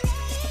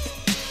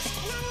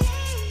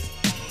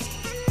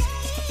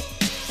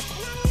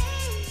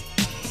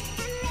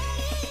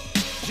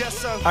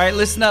 All right,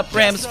 listen up,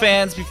 Rams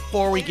fans.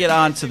 Before we get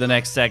on to the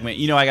next segment,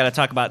 I got to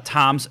talk about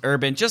Tom's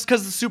Urban. Just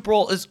because the Super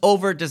Bowl is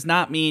over does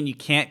not mean you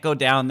can't go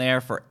down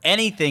there for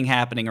anything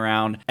happening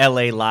around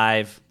LA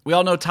Live. We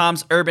all know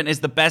Tom's Urban is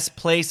the best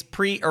place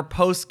pre or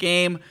post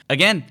game.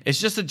 Again, it's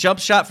just a jump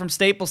shot from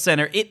Staples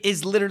Center. It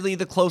is literally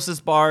the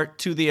closest bar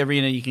to the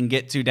arena you can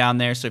get to down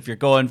there. So if you're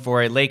going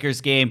for a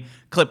Lakers game,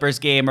 Clippers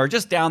game, or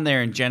just down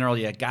there in general,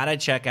 you got to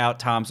check out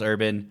Tom's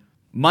Urban.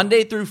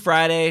 Monday through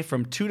Friday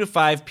from 2 to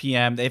 5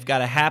 p.m., they've got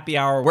a happy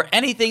hour where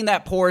anything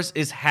that pours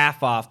is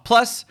half off.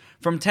 Plus,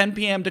 from 10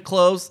 p.m. to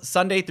close,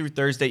 Sunday through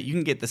Thursday, you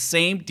can get the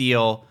same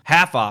deal,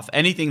 half off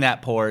anything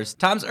that pours.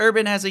 Tom's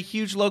Urban has a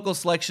huge local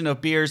selection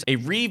of beers, a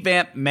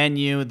revamped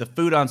menu. The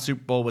food on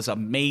Super Bowl was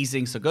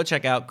amazing, so go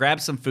check out,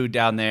 grab some food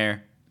down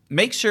there.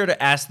 Make sure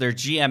to ask their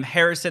GM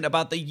Harrison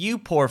about the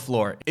U-Pour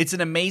floor. It's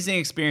an amazing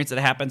experience that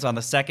happens on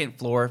the second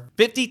floor.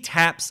 50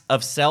 taps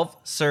of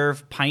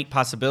self-serve pint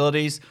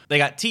possibilities. They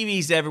got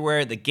TVs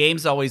everywhere. The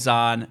game's always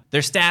on.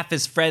 Their staff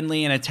is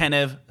friendly and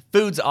attentive.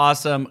 Food's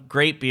awesome.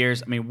 Great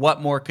beers. I mean,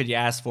 what more could you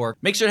ask for?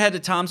 Make sure to head to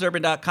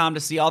tomsurban.com to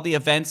see all the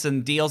events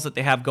and deals that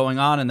they have going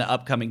on in the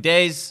upcoming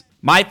days.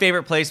 My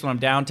favorite place when I'm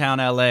downtown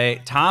LA,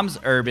 Tom's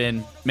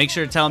Urban. Make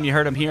sure to tell them you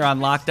heard them here on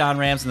Locked On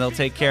Rams and they'll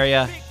take care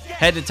of you.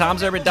 Head to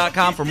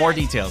tomsurban.com for more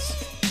details.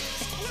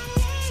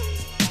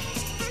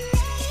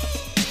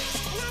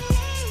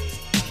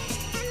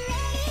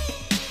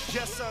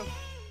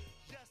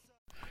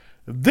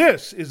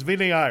 This is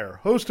Vinny Iyer,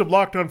 host of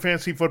Locked On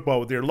Fantasy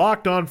Football with your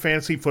Locked On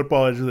Fantasy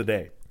Football Edge of the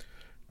Day.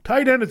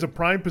 Tight end is a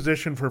prime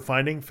position for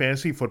finding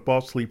fantasy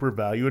football sleeper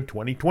value in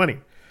 2020.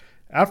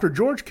 After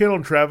George Kittle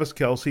and Travis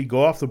Kelce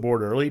go off the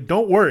board early,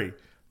 don't worry.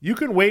 You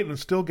can wait and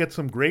still get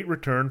some great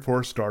return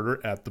for a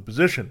starter at the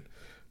position.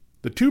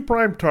 The two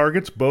prime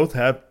targets both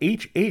have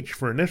HH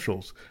for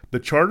initials,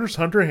 the Chargers'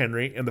 Hunter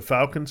Henry and the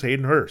Falcons'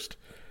 Hayden Hurst.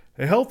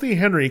 A healthy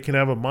Henry can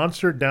have a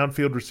monster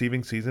downfield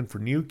receiving season for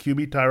new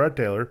QB Tyrod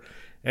Taylor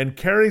and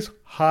carries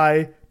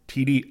high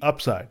TD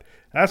upside.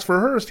 As for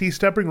Hurst, he's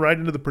stepping right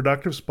into the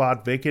productive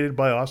spot vacated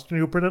by Austin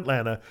Hooper in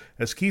Atlanta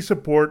as key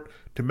support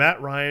to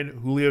Matt Ryan,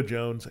 Julio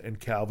Jones,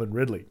 and Calvin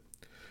Ridley.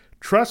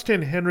 Trust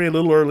in Henry a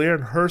little earlier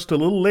and Hurst a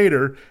little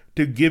later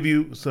to give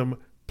you some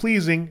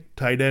pleasing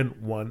tight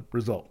end one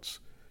results.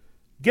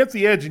 Get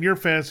the edge in your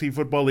fantasy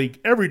football league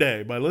every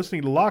day by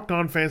listening to Locked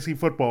On Fantasy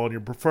Football on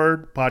your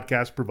preferred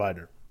podcast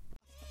provider.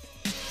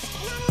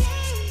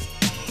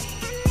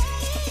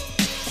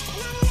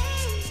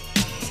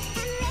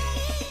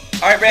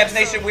 All right, Rams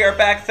Nation, we are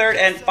back. Third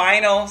and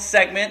final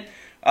segment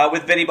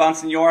with Vinny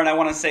Bonsignore, and I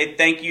want to say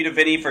thank you to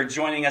Vinny for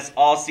joining us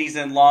all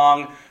season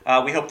long.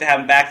 We hope to have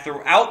him back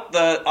throughout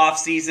the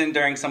offseason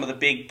during some of the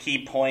big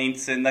key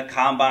points in the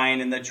combine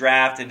and the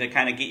draft and to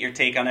kind of get your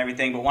take on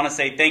everything. But want to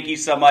say thank you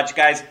so much,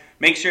 guys.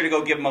 Make sure to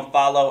go give him a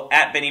follow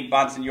at Vinny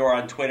Bonsignore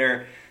on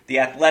Twitter. The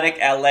Athletic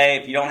LA.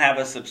 If you don't have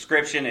a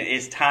subscription, it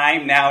is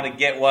time now to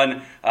get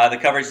one. The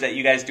coverage that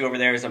you guys do over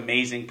there is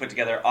amazing. Put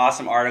together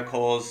awesome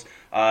articles,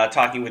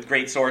 talking with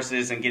great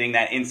sources and getting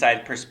that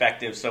inside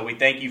perspective. So we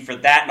thank you for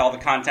that and all the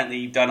content that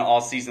you've done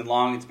all season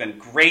long. It's been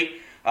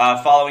great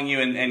following you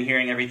and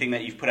hearing everything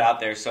that you've put out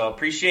there. So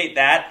appreciate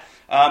that.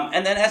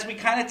 And then as we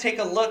kind of take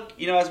a look,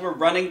 as we're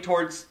running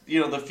towards,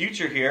 the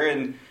future here,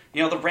 and,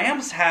 the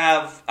Rams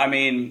have,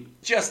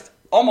 just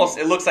almost,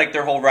 it looks like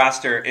their whole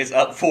roster is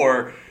up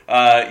for,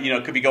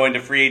 could be going to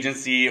free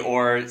agency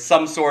or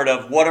some sort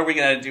of, what are we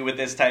going to do with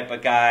this type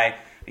of guy?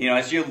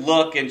 As you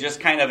look and just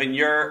kind of in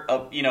your,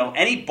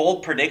 any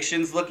bold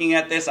predictions looking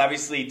at this,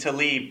 obviously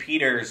Talib,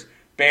 Peters,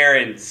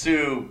 Barron,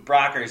 Sue,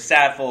 Brockers,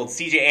 Sadfold,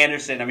 CJ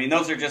Anderson.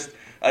 Those are just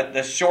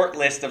the short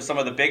list of some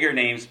of the bigger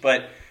names,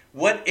 but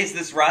what is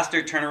this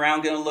roster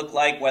turnaround going to look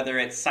like, whether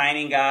it's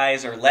signing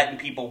guys or letting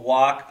people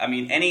walk? Have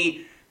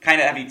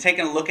you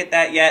taken a look at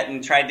that yet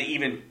and tried to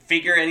even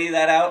figure any of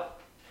that out?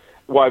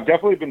 Well, I've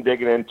definitely been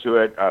digging into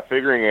it.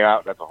 Figuring it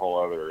out, that's a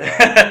whole other...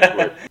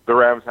 the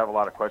Rams have a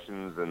lot of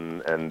questions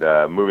and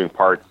moving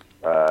parts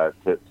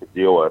to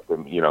deal with.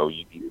 And,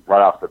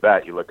 right off the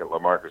bat, you look at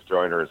LaMarcus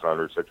Joyner as an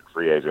unrestricted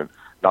free agent.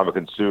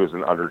 Ndamukong Suh is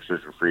an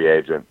unrestricted free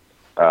agent.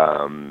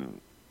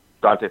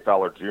 Dante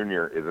Fowler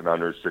Jr. is an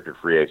unrestricted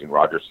free agent.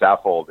 Roger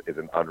Saffold is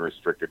an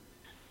unrestricted,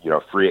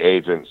 free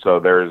agent. So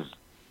there's,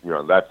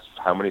 that's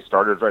how many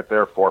starters right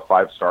there? 4 or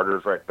 5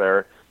 starters right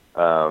there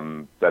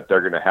that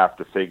they're going to have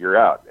to figure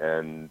out.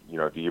 And,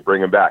 do you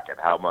bring them back? And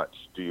how much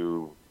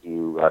do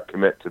you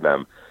commit to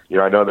them?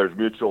 I know there's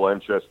mutual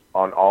interest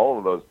on all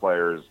of those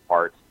players'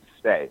 parts to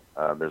stay.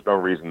 There's no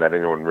reason that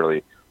anyone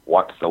really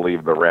wants to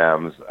leave the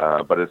Rams,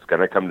 but it's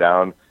going to come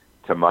down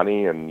to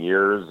money and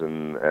years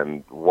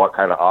and what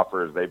kind of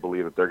offers they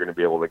believe that they're going to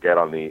be able to get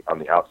on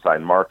the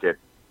outside market.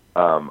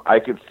 I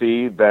could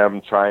see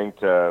them trying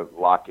to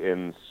lock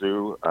in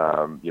Sue,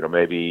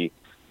 maybe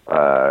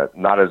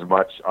not as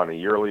much on a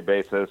yearly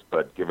basis,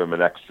 but give him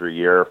an extra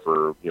year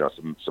for,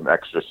 some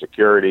extra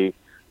security.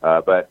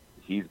 But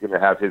he's going to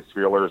have his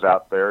feelers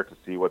out there to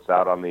see what's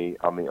out on the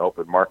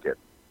open market.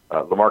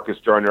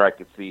 LaMarcus Joyner, I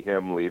could see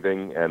him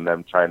leaving and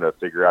them trying to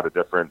figure out a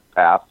different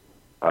path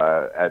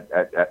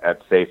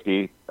at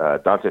safety.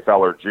 Dante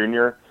Fowler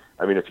Jr.,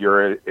 if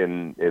you're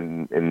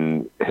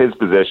in his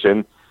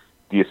position,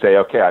 do you say,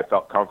 okay, I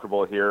felt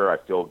comfortable here, I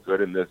feel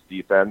good in this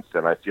defense,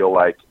 and I feel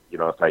like,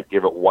 if I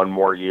give it 1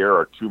 more year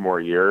or 2 more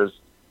years,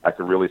 I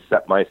could really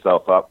set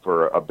myself up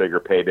for a bigger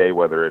payday,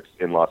 whether it's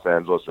in Los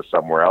Angeles or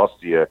somewhere else?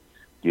 Do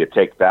you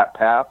take that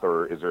path,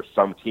 or is there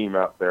some team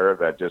out there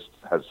that just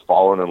has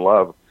fallen in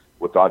love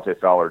with Dante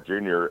Fowler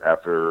Jr.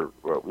 after,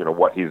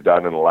 what he's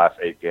done in the last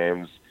 8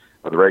 games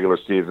of the regular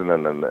season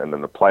and then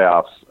the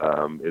playoffs?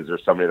 Is there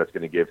somebody that's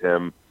going to give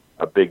him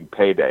a big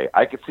payday?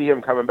 I could see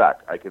him coming back.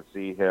 I could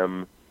see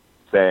him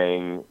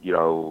saying,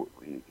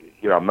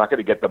 I'm not going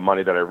to get the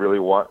money that I really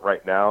want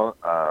right now.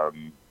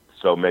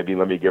 So maybe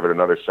let me give it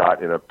another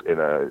shot in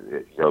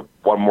a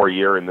 1 more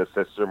year in this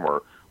system,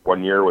 or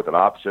 1 year with an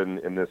option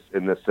in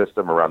this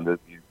system around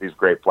these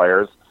great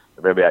players.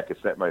 And maybe I could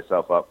set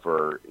myself up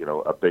for,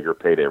 a bigger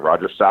payday.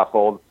 Roger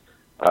Saffold,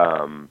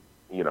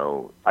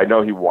 I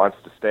know he wants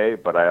to stay,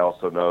 but I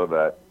also know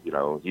that,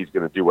 he's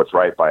going to do what's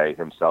right by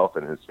himself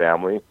and his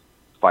family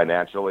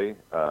financially.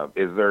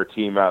 Is there a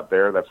team out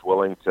there that's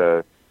willing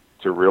to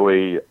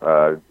really,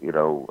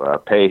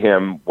 pay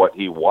him what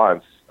he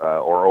wants,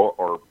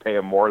 or pay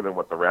him more than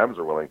what the Rams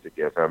are willing to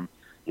give him,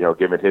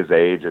 given his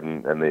age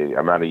and the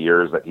amount of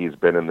years that he's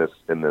been in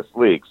this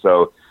league?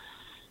 So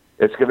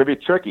it's going to be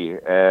tricky,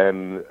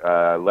 and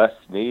Les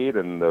Snead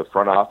and the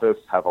front office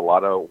have a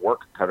lot of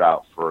work cut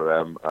out for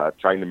them,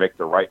 trying to make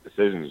the right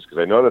decisions, because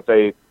I know that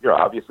they,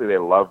 obviously they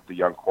love the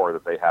young core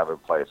that they have in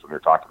place. When you're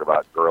talking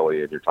about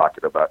Gurley and you're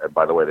talking about, and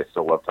by the way, they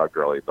still love Todd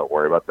Gurley, don't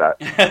worry about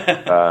that,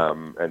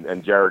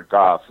 and Jared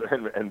Goff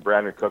and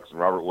Brandon Cooks and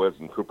Robert Woods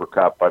and Cooper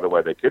Kupp. By the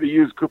way, they could have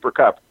used Cooper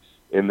Kupp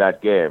in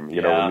that game. When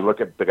you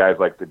look at the guys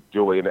like the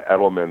Julian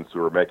Edelmans who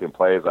were making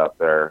plays out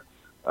there,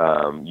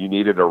 you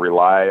needed a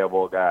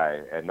reliable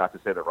guy, and not to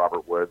say that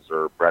Robert Woods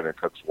or Brandon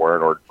Cooks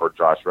weren't, or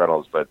Josh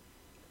Reynolds, but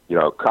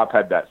Kupp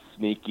had that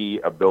sneaky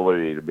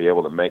ability to be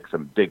able to make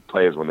some big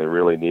plays when they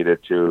really needed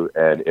to,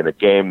 and in a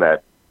game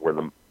where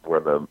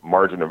the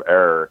margin of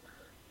error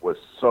was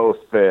so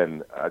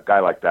thin, a guy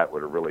like that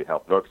would have really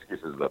helped. No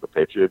excuses though. The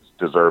Patriots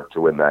deserved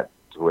to win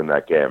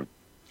that game,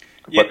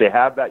 but they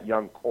have that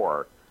young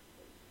core.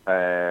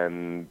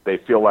 And they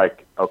feel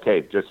like,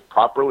 okay, just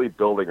properly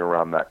building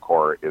around that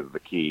core is the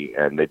key.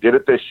 And they did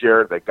it this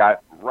year. They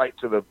got right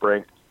to the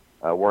brink,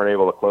 weren't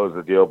able to close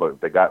the deal, but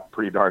they got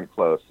pretty darn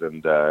close.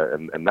 And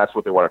that's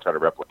what they want to try to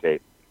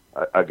replicate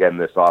again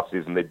this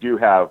offseason. They do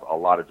have a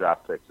lot of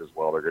draft picks as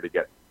well. They're going to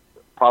get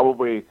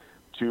probably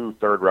 2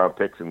 third-round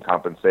picks in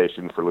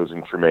compensation for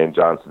losing Tremaine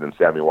Johnson and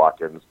Sammy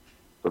Watkins.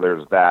 So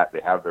there's that.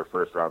 They have their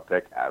first-round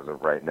pick as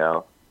of right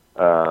now.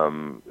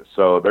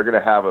 So they're going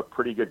to have a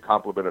pretty good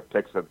complement of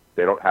picks. That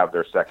they don't have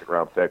their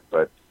second-round pick,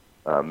 but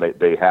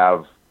they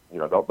have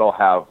they'll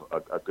have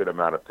a good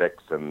amount of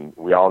picks, and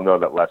we all know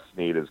that Les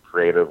Snead is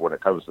creative when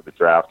it comes to the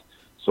draft.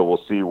 So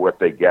we'll see what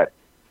they get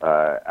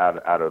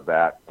out of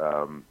that.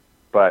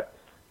 But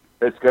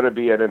it's going to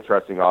be an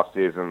interesting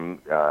offseason.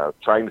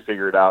 Trying to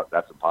figure it out,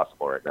 that's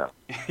impossible right now.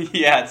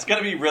 Yeah, it's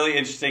going to be really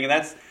interesting. And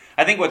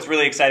I think what's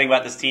really exciting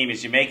about this team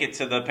is you make it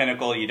to the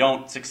pinnacle, you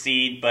don't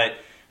succeed, but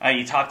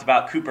you talked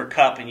about Cooper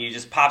Kupp, and you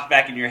just popped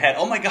back in your head,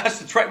 oh my gosh,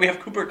 that's right, we have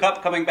Cooper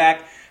Kupp coming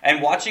back.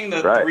 And watching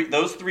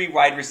those three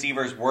wide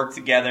receivers work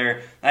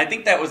together, and I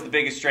think that was the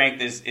biggest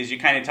strength is you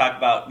kind of talk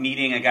about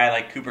needing a guy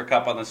like Cooper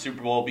Kupp on the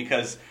Super Bowl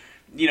because,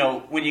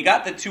 when you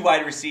got the two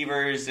wide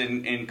receivers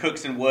in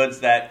Cooks and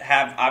Woods that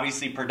have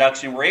obviously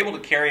production, were able to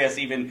carry us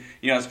even,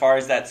 as far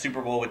as that Super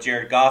Bowl with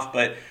Jared Goff.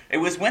 But it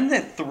was when the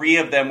three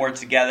of them were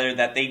together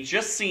that they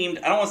just seemed,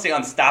 I don't want to say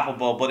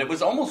unstoppable, but it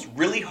was almost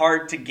really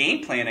hard to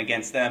game plan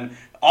against them,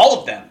 all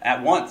of them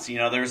at once.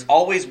 There's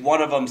always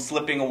one of them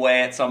slipping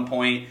away at some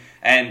point.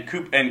 And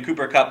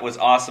Cooper Kupp was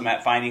awesome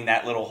at finding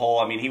that little hole.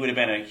 I mean, he would have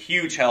been a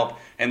huge help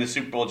in the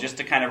Super Bowl just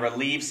to kind of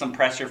relieve some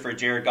pressure for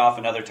Jared Goff,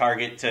 another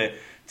target to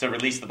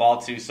release the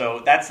ball to.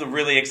 So that's the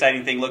really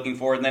exciting thing looking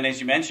forward. And then, as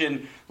you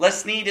mentioned, Les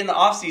Snead in the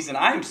offseason,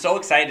 I'm so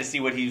excited to see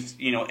what he's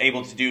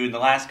able to do in the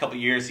last couple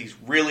of years. He's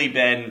really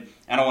been,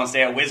 I don't want to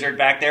say a wizard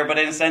back there, but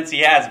in a sense he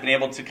has been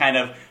able to kind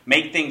of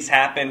make things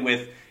happen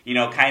with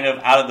kind of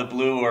out of the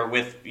blue or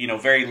with,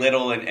 very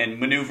little and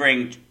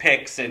maneuvering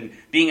picks and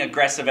being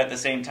aggressive at the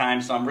same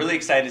time. So I'm really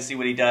excited to see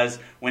what he does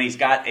when he's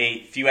got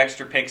a few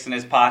extra picks in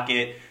his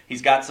pocket.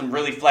 He's got some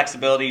really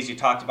flexibilities. You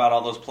talked about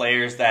all those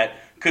players that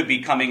could be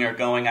coming or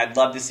going. I'd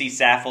love to see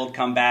Saffold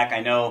come back. I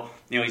know,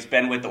 he's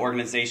been with the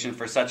organization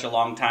for such a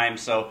long time,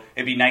 so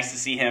it'd be nice to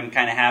see him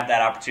kind of have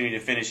that opportunity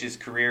to finish his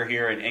career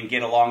here and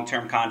get a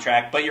long-term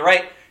contract. But you're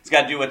right. He's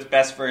got to do what's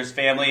best for his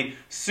family.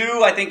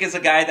 Sue, I think, is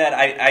a guy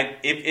that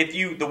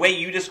if the way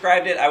you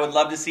described it, I would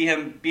love to see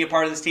him be a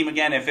part of this team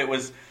again. If it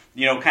was,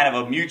 kind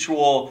of a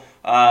mutual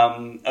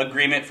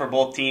agreement for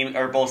both teams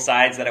or both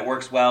sides that it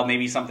works well.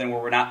 Maybe something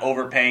where we're not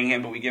overpaying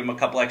him, but we give him a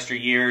couple extra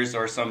years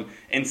or some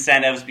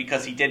incentives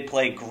because he did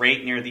play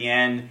great near the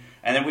end.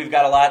 And then we've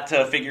got a lot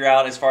to figure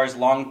out as far as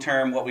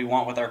long-term what we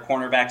want with our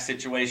cornerback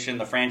situation,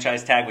 the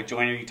franchise tag with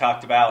Joyner you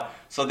talked about.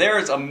 So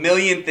there's a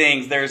million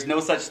things. There's no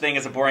such thing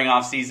as a boring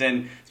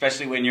offseason,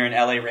 especially when you're an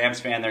LA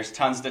Rams fan. There's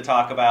tons to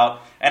talk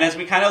about. And as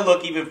we kind of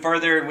look even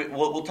further,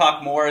 we'll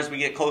talk more as we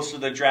get closer to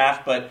the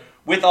draft. But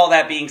with all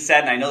that being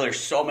said, and I know there's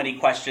so many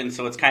questions,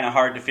 so it's kind of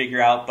hard to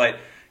figure out, but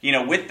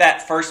with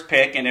that first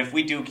pick, and if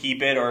we do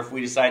keep it or if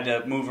we decide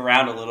to move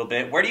around a little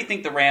bit, where do you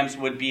think the Rams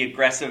would be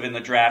aggressive in the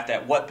draft?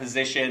 At what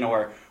position,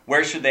 or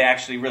where should they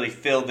actually really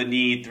fill the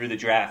need through the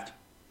draft?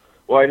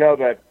 Well, I know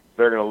that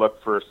they're going to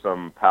look for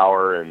some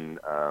power and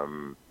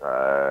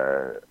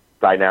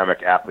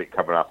dynamic athlete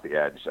coming off the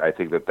edge. I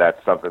think that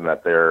that's something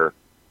that they're,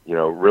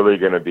 really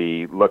going to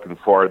be looking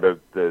for.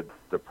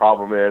 The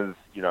problem is,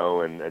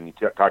 and you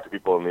talk to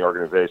people in the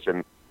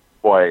organization,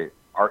 boy,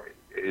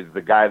 is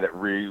the guy that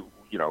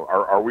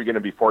are we going to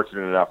be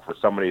fortunate enough for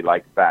somebody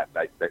like that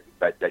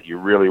you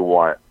really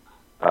want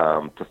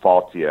to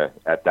fall to you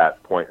at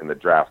that point in the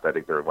draft? I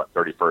think they're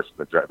 31st in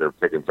the draft. They're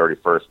picking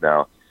 31st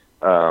now.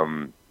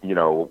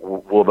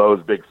 Will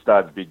those big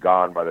studs be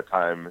gone by the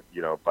time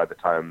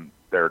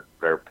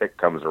their pick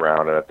comes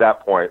around? And at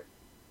that point,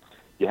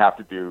 you have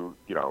to do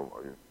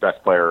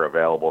best player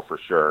available for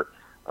sure.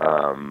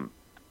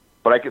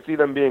 But I could see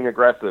them being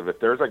aggressive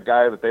if there's a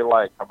guy that they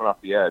like coming off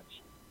the edge.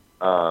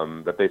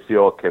 That they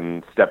feel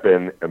can step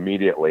in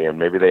immediately, and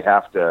maybe they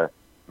have to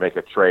make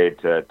a trade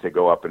to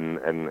go up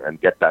and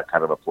get that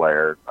kind of a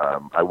player.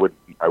 I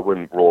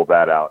wouldn't rule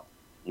that out,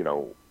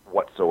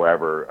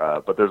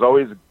 whatsoever. But there's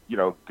always,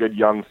 good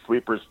young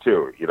sleepers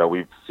too.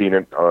 We've seen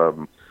it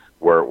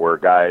where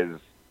guys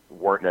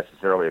weren't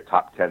necessarily a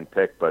top 10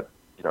 pick, but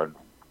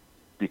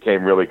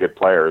became really good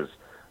players.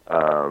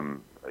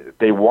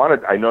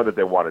 I know that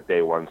they want a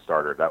day one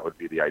starter. That would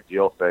be the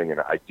ideal thing,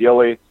 and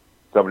ideally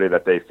somebody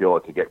that they feel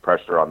could get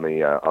pressure on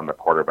the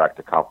quarterback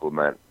to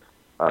complement,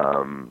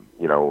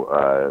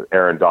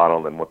 Aaron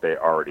Donald and what they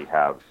already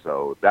have.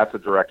 So that's a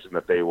direction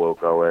that they will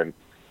go in.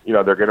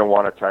 They're going to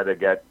want to try to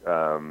get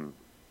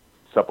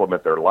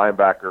supplement their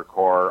linebacker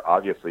core.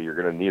 Obviously, you're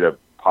going to need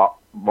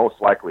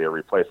most likely a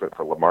replacement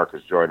for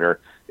LaMarcus Joyner.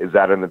 Is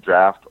that in the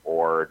draft,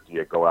 or do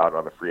you go out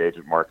on the free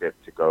agent market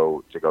to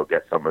go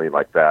get somebody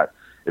like that?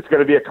 It's going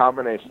to be a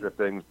combination of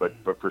things, but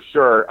for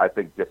sure, I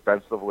think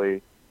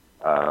defensively,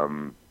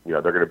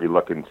 they're going to be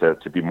looking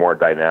to be more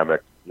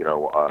dynamic,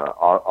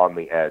 on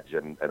the edge,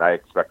 and I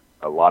expect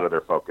a lot of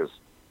their focus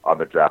on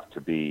the draft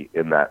to be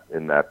in that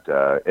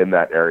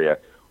area.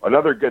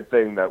 Another good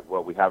thing that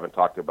what we haven't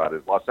talked about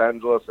is Los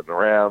Angeles and the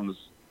Rams,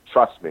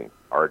 trust me,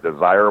 are a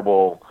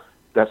desirable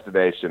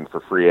destination for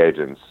free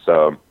agents.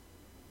 So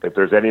if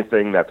there's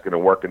anything that's going to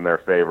work in their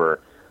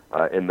favor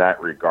in that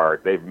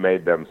regard, they've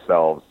made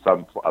themselves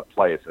a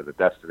place as a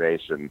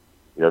destination.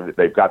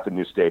 They've got the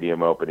new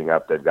stadium opening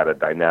up. They've got a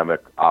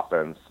dynamic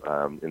offense.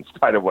 In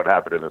spite of what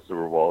happened in the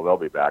Super Bowl, they'll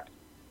be back.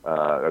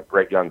 A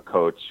great young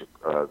coach,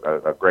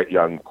 a great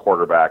young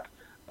quarterback.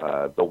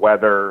 the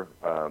weather,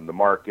 the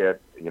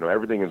market,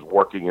 everything is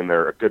working in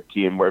a good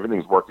team where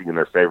everything's working in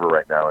their favor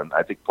right now. And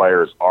I think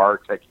players are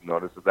taking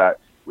notice of that.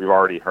 We've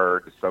already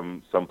heard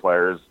some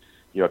players,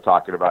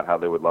 talking about how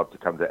they would love to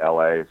come to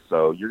LA.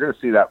 So you're going to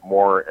see that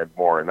more and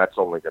more, and that's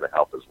only going to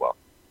help as well.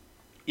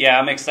 Yeah,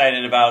 I'm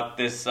excited about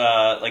this,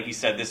 like you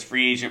said, this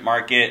free agent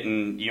market.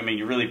 And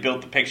you really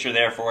built the picture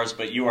there for us,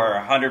 but you are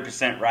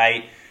 100%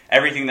 right.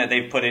 Everything that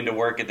they've put into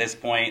work at this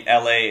point,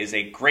 LA is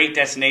a great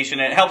destination.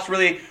 And it helps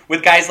really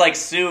with guys like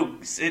Sue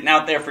sitting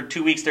out there for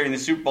 2 weeks during the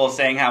Super Bowl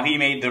saying how he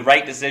made the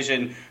right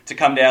decision to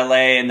come to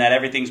LA and that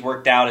everything's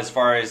worked out as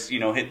far as,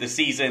 hit the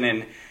season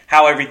and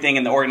how everything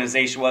in the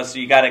organization was. So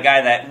you got a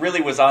guy that really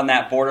was on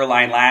that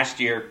borderline last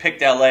year,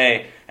 picked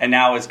LA, and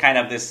now is kind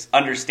of this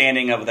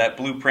understanding of that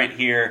blueprint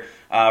here.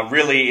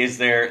 Really is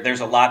there's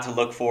a lot to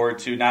look forward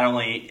to, not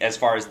only as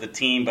far as the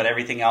team, but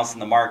everything else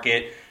in the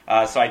market.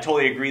 So I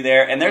totally agree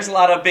there. And there's a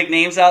lot of big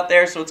names out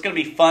there, so it's going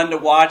to be fun to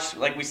watch.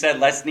 Like we said,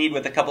 Les Snead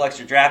with a couple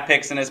extra draft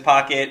picks in his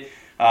pocket,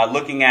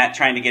 looking at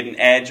trying to get an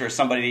edge or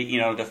somebody,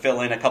 to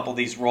fill in a couple of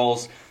these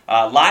roles.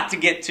 A lot to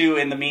get to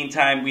in the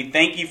meantime. We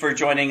thank you for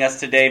joining us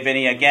today,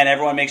 Vinny. Again,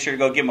 everyone make sure to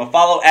go give him a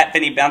follow at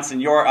Vinny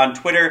Bonsignore on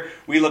Twitter.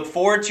 We look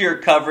forward to your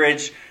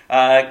coverage.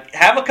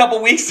 Have a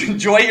couple weeks.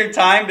 Enjoy your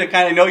time to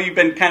kind of know you've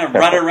been kind of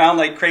running around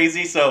like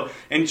crazy. So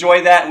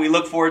enjoy that, and we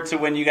look forward to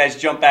when you guys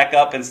jump back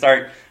up and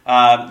start,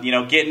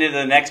 getting into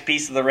the next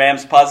piece of the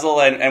Rams puzzle.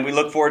 And we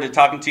look forward to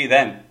talking to you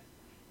then.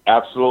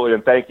 Absolutely,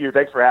 and thank you.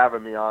 Thanks for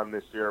having me on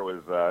this year.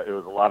 It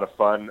was a lot of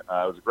fun. It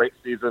was a great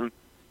season.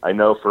 I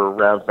know for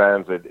Ram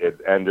fans it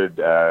ended,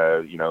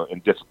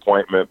 in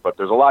disappointment, but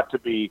there's a lot to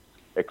be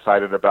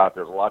excited about.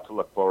 There's a lot to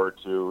look forward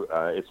to.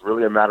 It's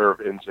really a matter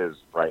of inches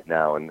right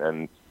now,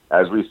 and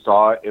as we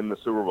saw in the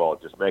Super Bowl,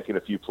 just making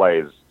a few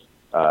plays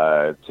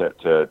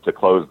to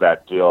close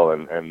that deal.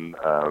 And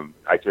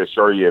I can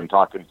assure you, in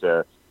talking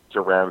to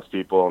Rams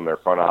people in their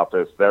front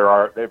office,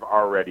 they've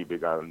already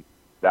begun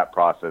that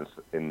process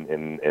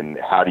in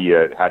how do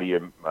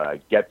you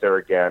get there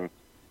again,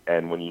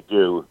 and when you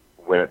do,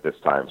 win it this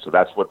time. So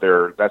that's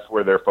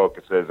where their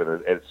focus is,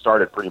 and it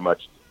started pretty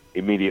much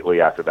immediately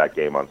after that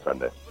game on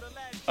Sunday.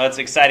 That's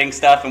exciting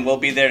stuff, and we'll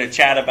be there to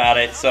chat about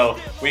it. So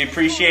we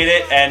appreciate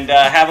it, and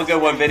have a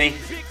good one, Vinny.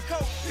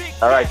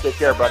 All right, take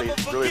care, buddy.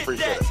 Really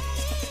appreciate it.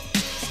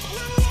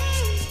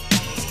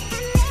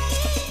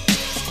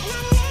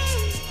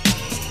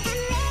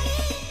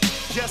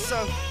 Yes,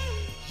 sir.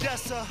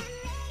 Yes, sir.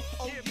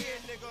 Oh, yeah,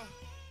 nigga.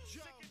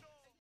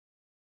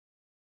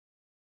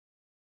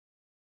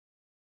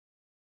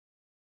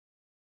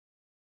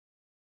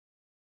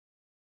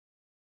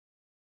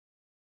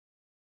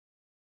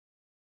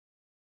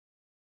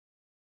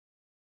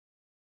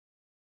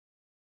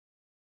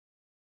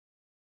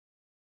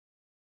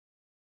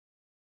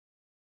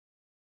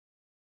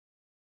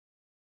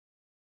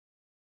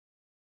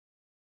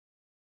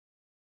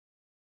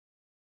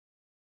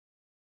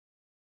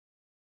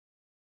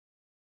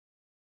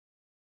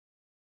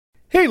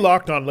 Hey,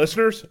 Locked On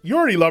listeners, you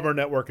already love our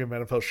network of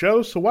NFL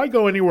shows, so why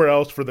go anywhere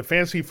else for the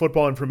fantasy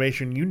football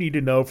information you need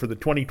to know for the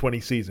 2020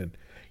 season?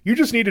 You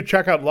just need to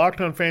check out Locked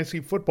On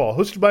Fantasy Football,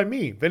 hosted by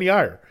me, Vinny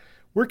Iyer.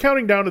 We're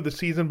counting down to the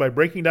season by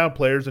breaking down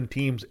players and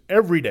teams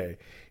every day.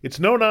 It's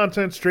no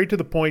nonsense, straight to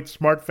the point,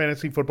 smart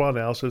fantasy football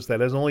analysis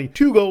that has only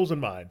two goals in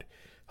mind: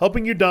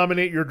 helping you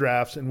dominate your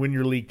drafts and win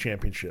your league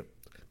championship.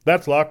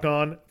 That's Locked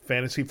On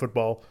Fantasy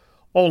Football,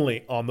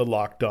 only on the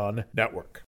Locked On Network.